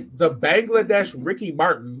bought, like, the Bangladesh Ricky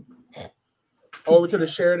Martin over to the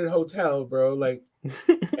Sheraton Hotel, bro. Like,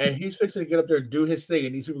 and he's fixing to get up there and do his thing,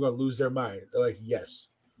 and these people are going to lose their mind. They're like, yes.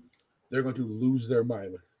 They're going to lose their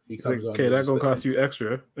mind when he comes on. Okay, that's going to cost you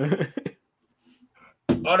extra.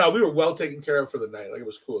 Oh, no, we were well taken care of for the night. Like, it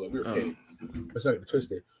was cool. Like, we were paid. Let's not get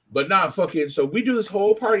twisted. But nah, fucking, so we do this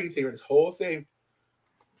whole party thing, this whole thing.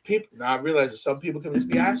 People, now I realize that some people can just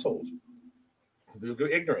be assholes. They're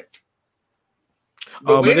ignorant.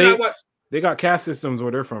 But they got caste systems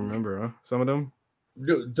where they're from, remember, huh? Some of them?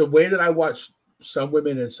 The way that I watch some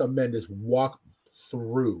women and some men just walk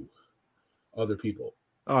through other people.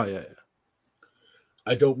 Oh, yeah.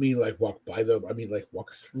 I don't mean like walk by them. I mean like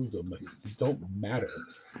walk through them. Like, it don't matter.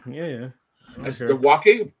 Yeah. As they're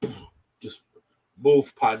walking, just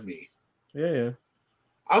move upon me. Yeah.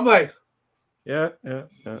 I'm like, yeah.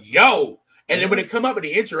 Yo. And then when they come up and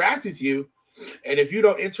they interact with you, and if you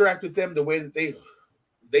don't interact with them the way that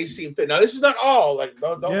they seem fit. Now, this is not all. Like,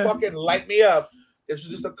 don't fucking light me up. This is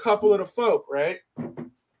just a couple of the folk, right?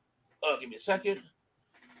 Oh, give me a second.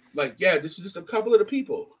 Like, yeah, this is just a couple of the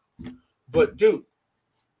people. But, dude,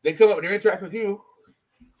 they come up and they interact with you,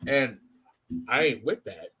 and I ain't with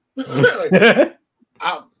that. Like,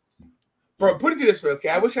 bro, put it to this way, okay?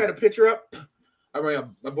 I wish I had a picture up. I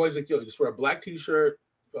mean, my boy's like, yo, you just wear a black t-shirt,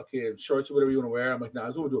 fucking shorts or whatever you want to wear. I'm like, nah, I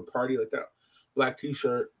was going to do a party like that. Black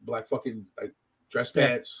t-shirt, black fucking like dress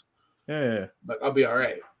pants. Yeah. Like, I'll be all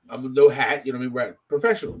right. I'm no hat, you know what I mean? We're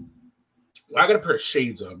professional. Well, I got a pair of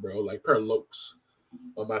shades on, bro, like a pair of Lokes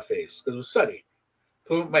on my face because it was sunny.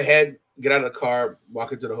 Put my head, get out of the car,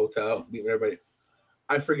 walk into the hotel, meet with everybody.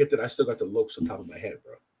 I forget that I still got the Lokes on top of my head,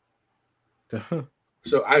 bro.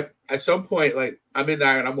 So at some point, like, I'm in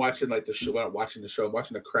there and I'm watching like the show. I'm watching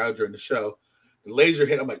the crowd during the show. The laser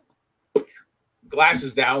hit. I'm like,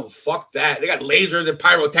 glasses down. Fuck that. They got lasers and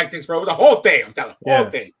pyrotechnics, bro. The whole thing. I'm telling you, whole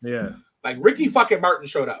thing. Yeah. Like Ricky fucking Martin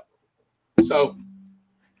showed up. So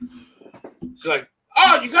like,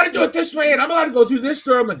 oh, you got to do it this way, and I'm allowed to go through this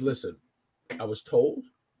door. I'm like, listen, I was told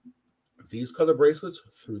these color bracelets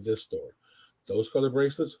through this door, those color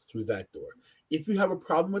bracelets through that door. If you have a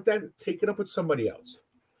problem with that, take it up with somebody else.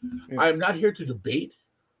 I am not here to debate.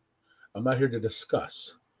 I'm not here to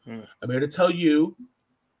discuss. I'm here to tell you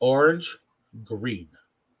orange, green.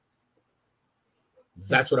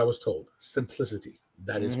 That's what I was told. Simplicity.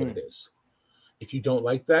 That is what it is. If you don't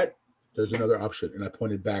like that, there's another option. And I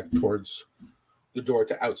pointed back towards the door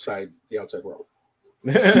to the outside row.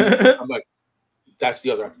 I'm like, that's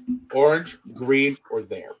the other option. Orange, green, or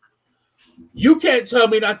there. You can't tell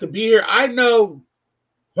me not to be here. I know,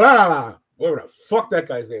 whatever the fuck that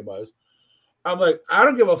guy's name was. I'm like, I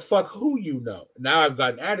don't give a fuck who you know. Now I've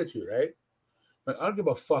got an attitude, right? But I don't give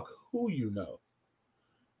a fuck who you know.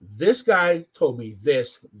 This guy told me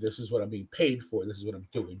this. This is what I'm being paid for. This is what I'm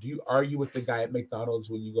doing. Do you argue with the guy at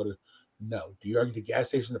McDonald's when you go to? No. Do you argue the gas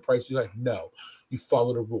station, the price? You like? No. You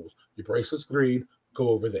follow the rules. Your bracelet's green. Go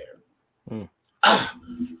over there.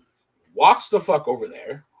 Walks the fuck over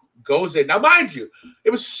there. Goes in. Now, mind you,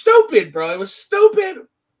 it was stupid, bro. It was stupid.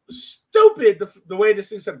 Stupid the way this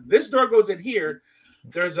thing's set up. This door goes in here.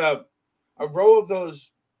 There's a row of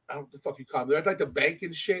those. I don't know what the fuck you call them. They're like the bank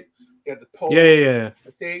and shit. You got the poles. Yeah.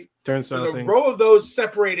 I think Turnstile there's a thing. row of those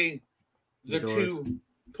separating the two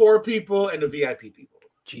poor people and the VIP people.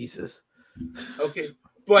 Jesus. Okay,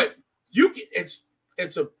 but you can. It's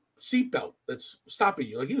a seatbelt that's stopping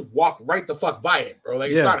you. Like you can walk right the fuck by it, bro.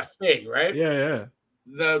 Like it's not a thing, right? Yeah.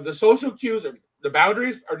 The social cues are. The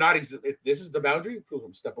boundaries are not exact. This is the boundary. Cool, I'm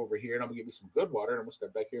gonna step over here and I'm gonna give me some good water and I'm gonna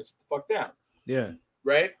step back here and sit the fuck down. Yeah.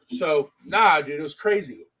 Right? So, nah, dude, it was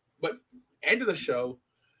crazy. But end of the show,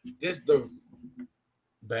 the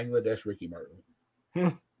Bangladesh Ricky Martin.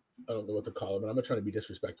 I don't know what to call him, and I'm not trying to be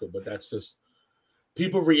disrespectful, but that's just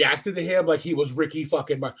people reacted to him like he was Ricky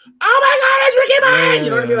fucking Martin. Oh my god, it's Ricky Martin! Yeah, you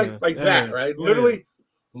know what I mean? Like that, right? Yeah. Literally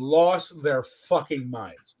lost their fucking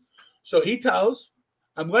minds. So he tells,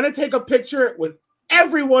 I'm going to take a picture with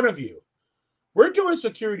every one of you. We're doing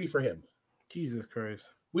security for him. Jesus Christ.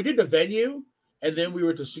 We did the venue, and then we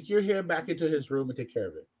were to secure him back into his room and take care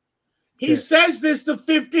of it. He says this to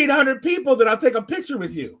 1,500 people that I'll take a picture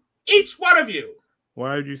with you. Each one of you.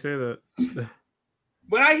 Why would you say that?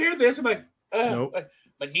 When I hear this, I'm like, nope.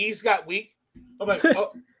 My knees got weak. I'm like,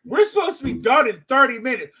 oh, we're supposed to be done in 30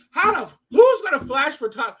 minutes. Who's going to flash for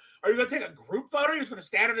time? Are you going to take a group photo? You're just going to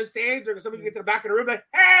stand on the stage? Or somebody get to the back of the room like,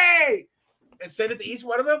 hey! And send it to each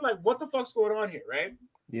one of them? Like, what the fuck's going on here, right?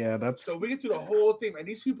 Yeah, that's... So we get through the whole thing, and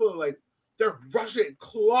these people are like, they're rushing,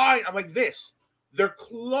 clawing. I'm like, this. They're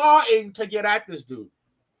clawing to get at this dude.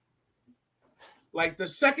 Like the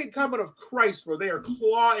second coming of Christ, where they are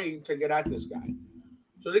clawing to get at this guy.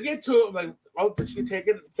 So they get to him, like, all the pictures get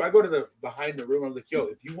taken. So I go to the behind the room. I'm like, yo,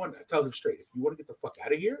 if you want, I tell them straight, if you want to get the fuck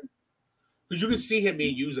out of here, because you can see him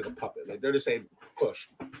being used like a puppet. Like they're just saying, push,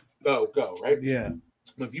 go, right? Yeah.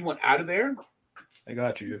 But if you want out of there, I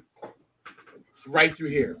got you. Right through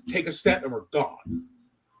here. Take a step and we're gone.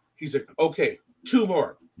 He's like, okay, 2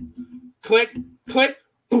 more. Click,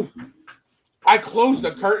 boom. I close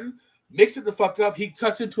the curtain, mix it the fuck up. He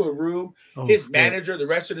cuts into a room. His manager, the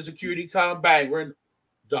rest of the security come, bang, we're in,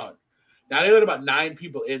 done. Now they let about 9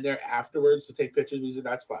 people in there afterwards to take pictures. We said,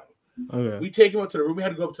 that's fine. Okay. We take him up to the room. We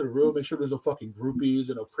had to go up to the room, make sure there's no fucking groupies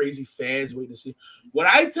and no crazy fans waiting to see. When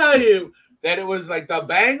I tell you that it was like the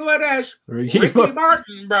Bangladesh Ricky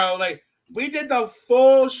Martin, bro, like we did the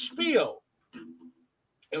full spiel.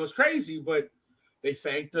 It was crazy, but they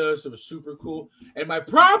thanked us. It was super cool. And my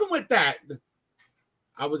problem with that,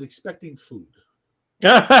 I was expecting food. You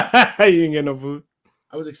didn't get no food.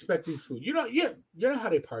 I was expecting food. You know how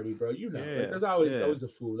they party, bro. You know, like, there's always the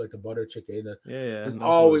food, like the butter chicken. There's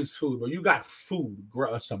always food, bro. You got food,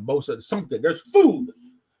 samosa, something. There's food.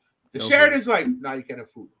 The Sheridan's like, nah, you can't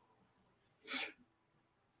have food.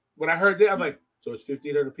 When I heard that, I'm like, so it's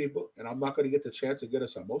 1,500 people, and I'm not going to get the chance to get a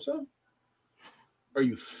samosa? Are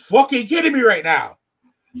you fucking kidding me right now?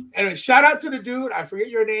 And shout out to the dude. I forget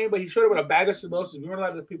your name, but he showed up with a bag of samosas. We weren't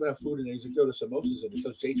allowed to people have food in there. He's like, yo, the samosas in there.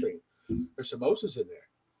 So J-Train. There's samosas in there.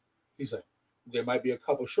 He's like, there might be a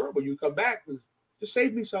couple short when you come back. Just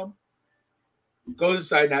save me some. Goes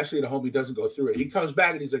inside. Naturally, the homie doesn't go through it. He comes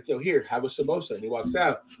back and he's like, yo, here, have a samosa. And he walks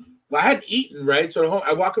out. Well, I hadn't eaten, right? So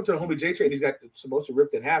I walk up to the homie J-Train. He's got the samosa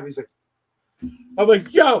ripped in half. He's like, I'm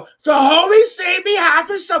like, yo, the homie saved me half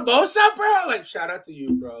a samosa, bro. Like, shout out to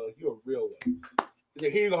you, bro. Like, you're a real one. He's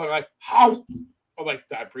like, here you go. I'm like, how? I'm like,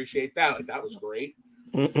 I appreciate that. Like, that was great.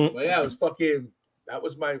 But yeah, it was fucking, that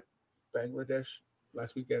was my Bangladesh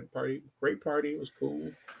last weekend party. Great party. It was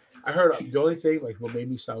cool. I heard the only thing, like, what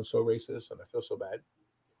made me sound so racist, and I feel so bad.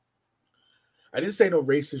 I didn't say no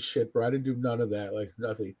racist shit, bro. I didn't do none of that, like,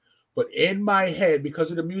 nothing. But in my head,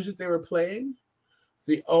 because of the music they were playing,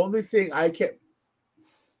 the only thing I kept.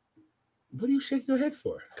 What are you shaking your head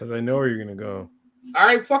for? Because I know where you're going to go. All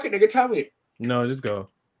right, fuck it, nigga. Tell me. No, just go.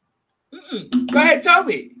 Go ahead, tell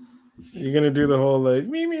me. You're gonna do the whole like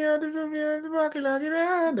meet me at the parking lot,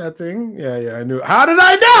 that thing. Yeah, I knew. How did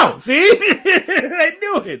I know? See, I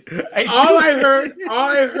knew it. All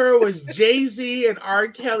I heard was Jay-Z and R.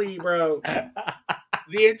 Kelly, bro.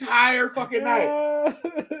 The entire fucking night.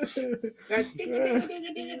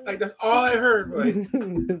 Like that's all I heard.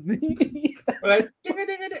 Like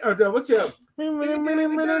what's up?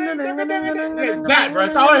 That, bro.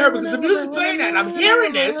 That's all I heard because the music playing that, and I'm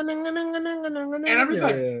hearing this, and I'm just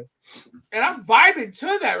like, and I'm vibing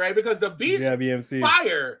to that, right? Because the beat's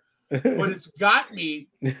fire, but it's got me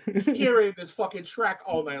hearing this fucking track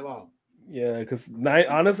all night long. Yeah, because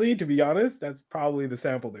honestly, to be honest, that's probably the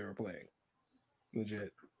sample they were playing.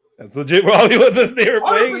 Legit. That's legit probably what they were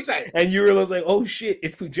playing. 100%. And you were like, oh shit,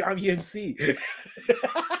 it's Punjabi MC.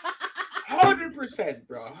 100%,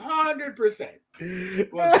 bro. 100%.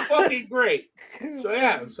 It was fucking great. So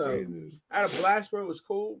yeah, I had a blast, bro. It was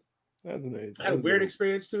cool. That's nice. I had a weird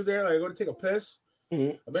experience too there. Like I go to take a piss.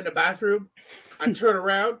 Mm-hmm. I'm in the bathroom. I turn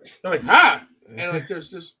around. I'm like, ah! And like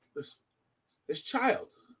there's this child.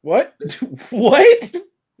 What? What?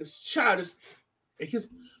 This child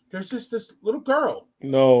there's this little girl.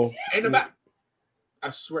 No. In the back. I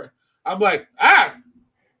swear. I'm like,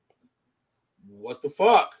 what the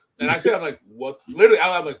fuck? And I said, I'm like, what? Literally,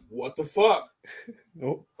 I'm like, what the fuck?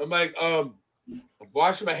 Nope. I'm like, I'm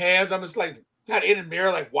washing my hands. I'm just like, kind of in the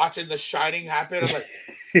mirror, like watching The Shining happen. I'm like,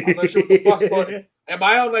 I'm not sure what the fuck's going on. Am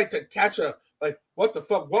I on like to catch a, like, what the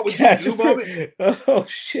fuck? What would you do moment? Oh,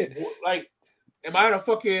 shit. Like, am I on a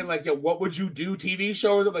fucking, like, what would you do TV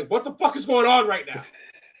show? I'm like, what the fuck is going on right now?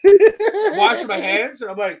 I'm washing my hands, and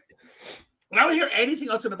I'm like, and I don't hear anything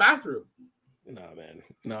else in the bathroom. Nah, man.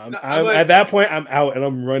 No, I'm like, at that point, I'm out and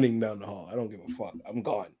I'm running down the hall. I don't give a fuck. I'm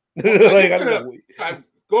gone. Like, I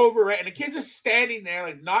go over, right, and the kids are standing there,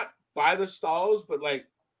 like, not by the stalls, but like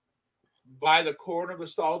by the corner of the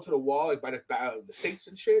stall to the wall, like by the sinks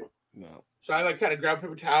and shit. No. So I like kind of grab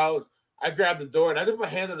paper towel. I grab the door, and I put my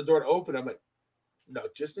hand on the door to open. I'm like, no,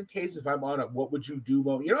 just in case if I'm on a what would you do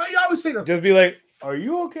moment. You know, you always say, just be like, are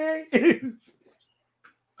you okay?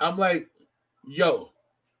 I'm like, yo,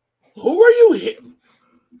 who are you here?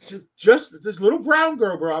 Just this little brown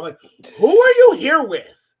girl, bro. I'm like, who are you here with?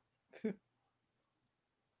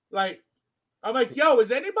 Like, I'm like, yo,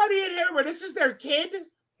 is anybody in here where this is their kid?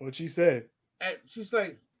 What'd she say? And she's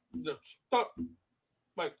like, no, stop. I'm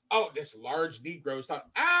like, oh, this large Negro stop.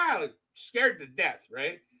 Like scared to death,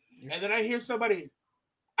 right? And then I hear somebody,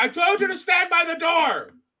 I told you to stand by the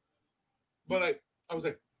door. But like, I was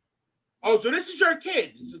like, oh, so this is your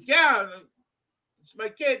kid? He's like, yeah, it's my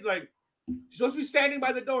kid. Like, she's supposed to be standing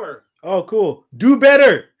by the door. Oh, cool. Do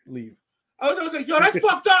better. Leave. I was like, yo, that's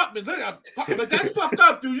fucked up. But that's fucked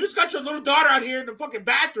up, dude. You just got your little daughter out here in the fucking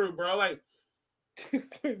bathroom, bro. Like,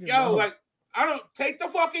 yo, like, I don't take the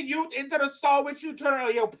fucking youth into the stall with you. Turn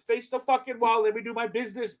around, yo, face the fucking wall. Let me do my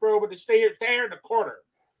business, bro. But to stay here in the corner.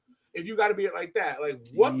 If you got to be like that, like,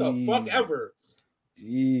 what the fuck ever.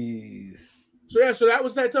 Jeez. So yeah, so that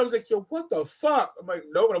was that time. I was like, yo, what the fuck? I'm like,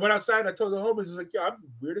 no. When I went outside, and I told the homies, I was like, yo, I'm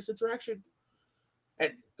weirdest interaction.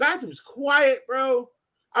 And bathroom's quiet, bro.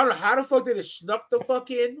 I don't know how the fuck they just snuck the fuck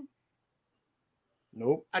in.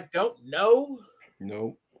 Nope. I don't know.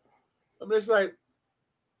 Nope. I'm just like,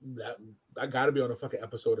 I gotta be on a fucking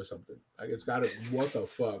episode or something. Like, it's gotta, what the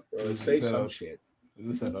fuck, bro? Like, say some shit.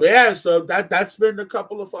 So yeah, so that's been a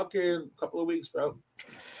couple of weeks, bro.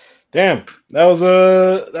 Damn, that was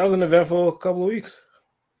an eventful couple of weeks.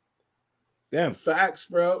 Damn. Facts,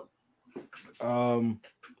 bro.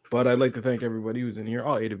 But I'd like to thank everybody who's in here,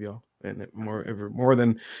 all 8 of y'all. And more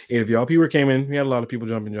than 8 of y'all. People came in. We had a lot of people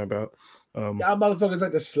jump in, jump out. Y'all motherfuckers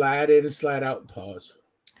like to slide in and slide out and pause.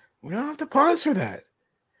 We don't have to pause for that.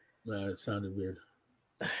 Man, it sounded weird.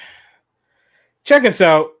 Check us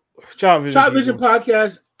out. Chop Vision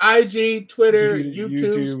Podcast, IG, Twitter,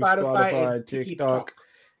 YouTube, Spotify, and TikTok.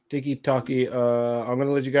 Tiki-Talkie. I'm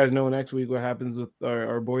gonna let you guys know next week what happens with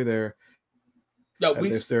our boy there. No, we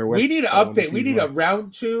need an update. We need a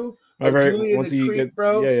round 2. Julian the Creep,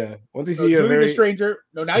 bro. Yeah. Once you see Julian the Stranger.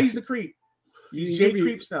 No, now he's the Creep. He's Jay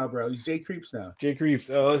Creeps now, bro. He's Jay Creeps now. Jay Creeps.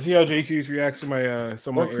 Let's see how Jay Creeps reacts to my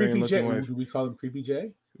or Creepy J. Do we call him Creepy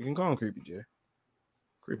J? You can call him Creepy J.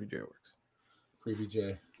 Creepy J works. Creepy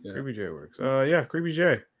J. Yeah. Creepy J works. Yeah, Creepy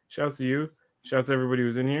J. Shouts to you. Shouts to everybody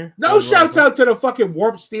who's in here. No shouts out to the fucking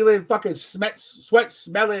warp stealing, fucking sweat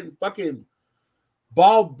smelling, fucking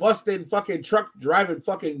ball busting, fucking truck driving,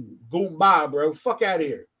 fucking Goomba, bro. Fuck out of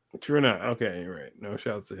here. True or not? Okay, you're right. No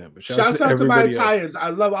shouts to him. But shouts out to my Italians. I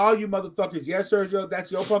love all you motherfuckers. Yes, Sergio,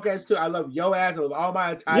 that's your podcast too. I love your ass. I love all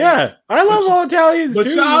my Italians. Yeah, I love all Italians but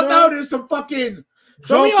too. But y'all know there's some fucking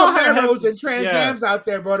Some of Joe y'all have Camaros and Trans yeah. Ams out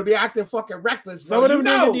there, bro, to be acting fucking reckless. Bro. Some of them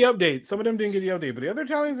didn't get the update. Some of them didn't get the update, but the other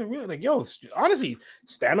Italians are really like, yo, honestly,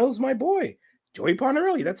 Stano's my boy. Joey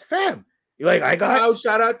Pontarelli, that's fam. Like I got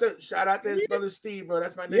shout out to his brother Steve, bro.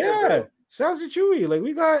 That's my nigga. yeah. Bro. Sounds to Chewy. Like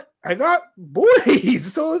I got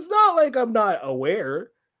boys, so it's not like I'm not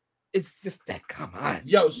aware. It's just that come on.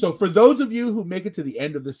 Yo, so for those of you who make it to the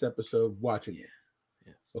end of this episode watching it,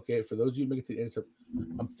 okay, for those of you who make it to the end,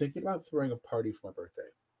 I'm thinking about throwing a party for my birthday.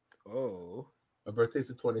 Oh. My birthday's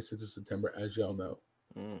the 26th of September, as y'all know.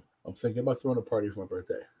 I'm thinking about throwing a party for my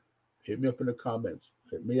birthday. Hit me up in the comments.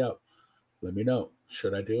 Hit me up. Let me know.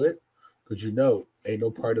 Should I do it? Because you know, ain't no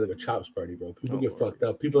party like a chops party, bro. People get fucked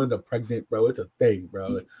up. People end up pregnant, bro. It's a thing, bro.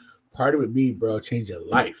 Like, party with me, bro. Change your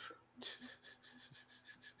life.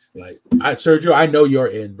 Like, Sergio, I know you're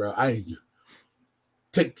in, bro. I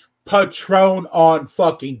take Patron on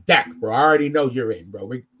fucking deck, bro. I already know you're in, bro.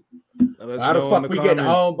 How the fuck we get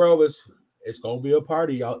home, bro? It's gonna be a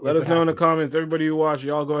party, y'all. Let us know in the comments. Everybody who watch,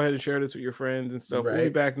 y'all go ahead and share this with your friends and stuff. Right. We'll be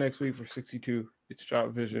back next week for 62. It's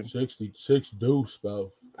Chop Vision. 66 deuce,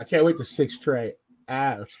 bro. I can't wait to 6 tray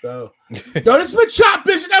ass, bro. Yo, this is my Chop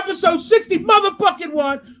Vision episode 60 motherfucking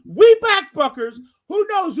 1. We back, fuckers. Who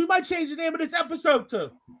knows? We might change the name of this episode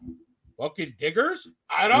to fucking Diggers.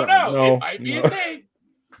 I don't know. It might be a thing.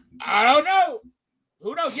 I don't know.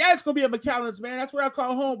 Who knows? Yeah, it's gonna be at McAllen's, man. That's where I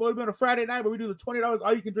call home. But it'll be on a Friday night, but we do the $20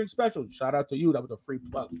 all you can drink special. Shout out to you. That was a free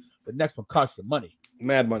plug. The next one costs you money.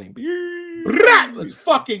 Mad money. Let's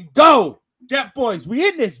fucking go. Dep boys, we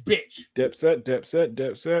in this bitch. Dep set.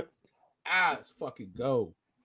 Let's fucking go.